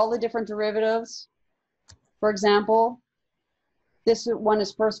can do all the different derivatives. For example, this one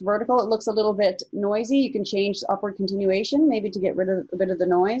is first vertical. It looks a little bit noisy. You can change upward continuation, maybe to get rid of a bit of the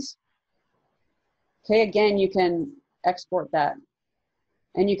noise. Okay, again, you can export that.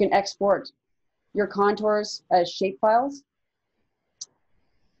 And you can export your contours as shapefiles.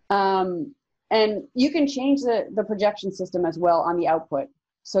 And you can change the projection system as well on the output.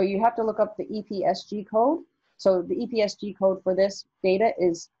 So you have to look up the EPSG code. So the EPSG code for this data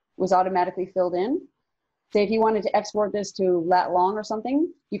was automatically filled in. Say if you wanted to export this to lat long or something,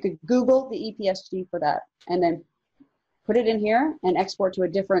 you could Google the EPSG for that and then put it in here and export to a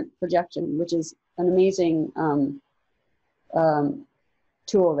different projection, which is an amazing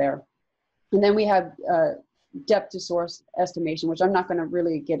tool there. And then we have depth to source estimation, which I'm not going to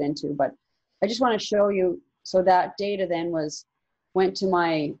really get into, but I just want to show you. So that data then went to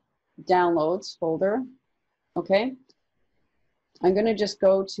my downloads folder. Okay. I'm going to just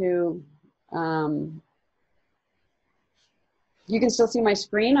go to, you can still see my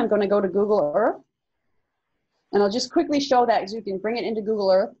screen. I'm going to go to Google Earth. And I'll just quickly show that so you can bring it into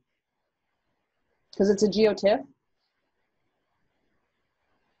Google Earth because it's a GeoTIFF.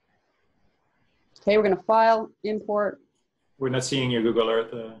 Okay, we're going to file, import. We're not seeing your Google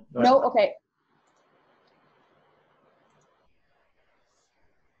Earth. No, okay.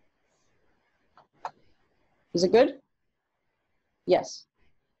 Is it good? Yes.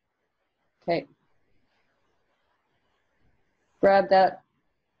 Okay. Grab that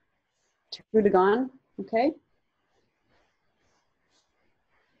Trudegon, okay?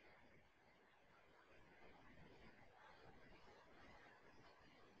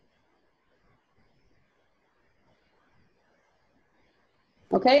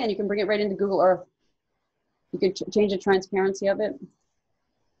 Okay, and you can bring it right into Google Earth. You can change the transparency of it.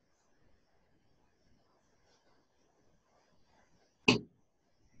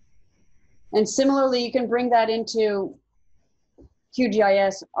 And similarly, you can bring that into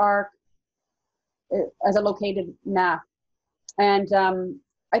QGIS, ARC, as a located map. And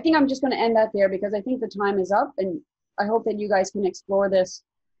I think I'm just going to end that there because I think the time is up, and I hope that you guys can explore this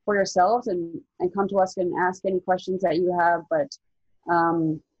for yourselves and come to us and ask any questions that you have. But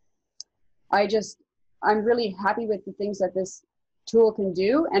I'm really happy with the things that this tool can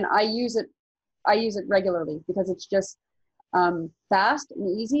do, and I use it regularly because it's just fast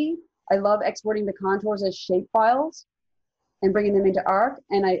and easy. I love exporting the contours as shape files and bringing them into ARC,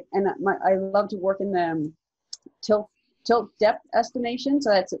 and I love to work in the tilt depth estimation. So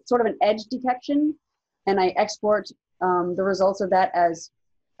that's sort of an edge detection, and I export the results of that as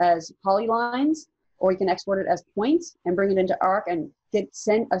polylines, or you can export it as points and bring it into ARC and get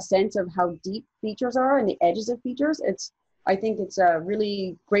a sense of how deep features are and the edges of features. I think it's a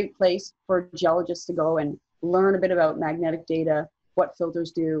really great place for geologists to go and learn a bit about magnetic data, what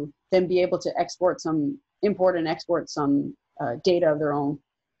filters do, then be able to import and export some data of their own.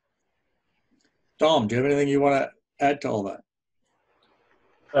 Dom, do you have anything you want to add to all that?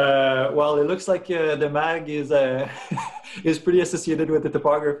 Well, it looks like the mag is is pretty associated with the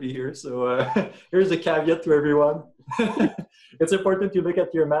topography here. So here's a caveat to everyone. It's important to look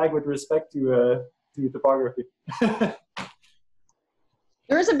at your mag with respect to topography.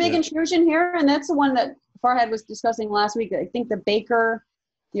 There is a big intrusion here, and that's the one that Farhad was discussing last week. I think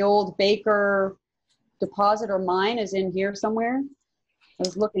the old Baker deposit or mine is in here somewhere. I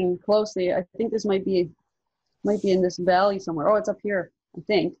was looking closely. I think this might be in this valley somewhere. Oh, it's up here, I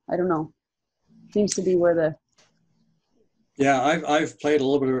think. I don't know. Seems to be where the... Yeah, I've played a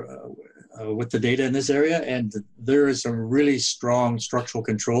little bit with the data in this area, and there is some really strong structural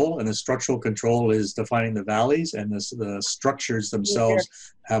control, and the structural control is defining the valleys, and the structures themselves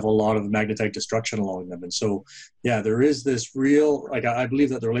have a lot of magnetite destruction along them. And so, yeah, there is this real, like, I believe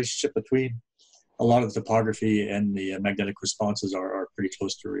that the relationship between a lot of the topography and the magnetic responses are pretty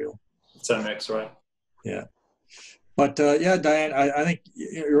close to real. It's a mix, right? Yeah. But yeah, Dianne, I think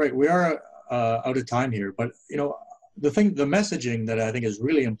you're right. We are out of time here, but you know, the messaging that I think is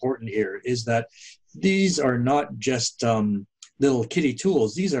really important here is that these are not just little kiddie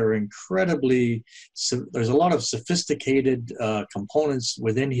tools. These are incredibly, there's a lot of sophisticated components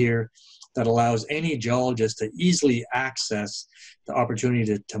within here that allows any geologist to easily access the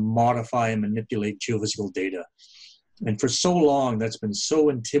opportunity to modify and manipulate geophysical data. And for so long, that's been so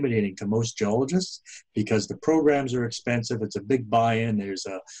intimidating to most geologists because the programs are expensive. It's a big buy-in. There's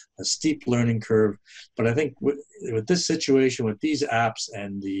a steep learning curve. But I think with this situation, with these apps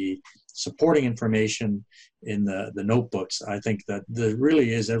and the supporting information in the notebooks, I think that there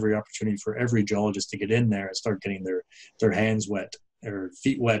really is every opportunity for every geologist to get in there and start getting their hands wet or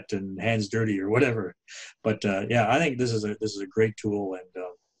feet wet and hands dirty or whatever. But yeah, I think this is a great tool, and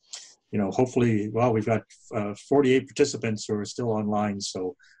you know, hopefully, well, we've got 48 participants who are still online,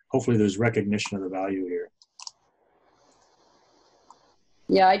 so hopefully there's recognition of the value here.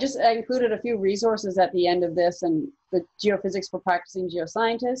 Yeah, I included a few resources at the end of this, and the Geophysics for Practicing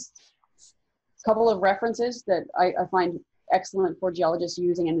Geoscientists. A couple of references that I find excellent for geologists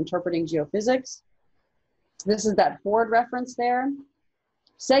using and interpreting geophysics. This is that Ford reference there.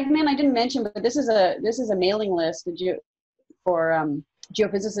 Segment I didn't mention, but this is a mailing list for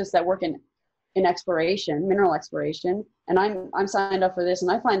geophysicists that work in exploration, mineral exploration, and I'm signed up for this,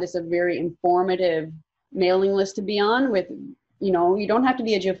 and I find this a very informative mailing list to be on. With, you know, you don't have to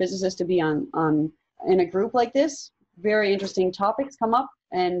be a geophysicist to be in a group like this. Very interesting topics come up,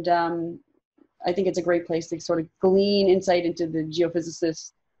 and I think it's a great place to sort of glean insight into the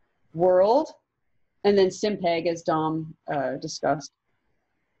geophysicist world. And then SIMPEG, as Dom discussed.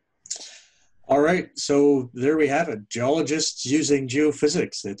 All right, so there we have it. Geologists using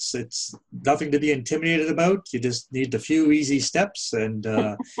geophysics. It's nothing to be intimidated about. You just need a few easy steps, and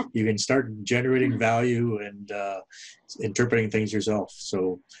you can start generating value and interpreting things yourself.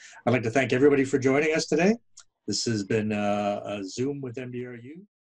 So I'd like to thank everybody for joining us today. This has been a Zoom with MDRU.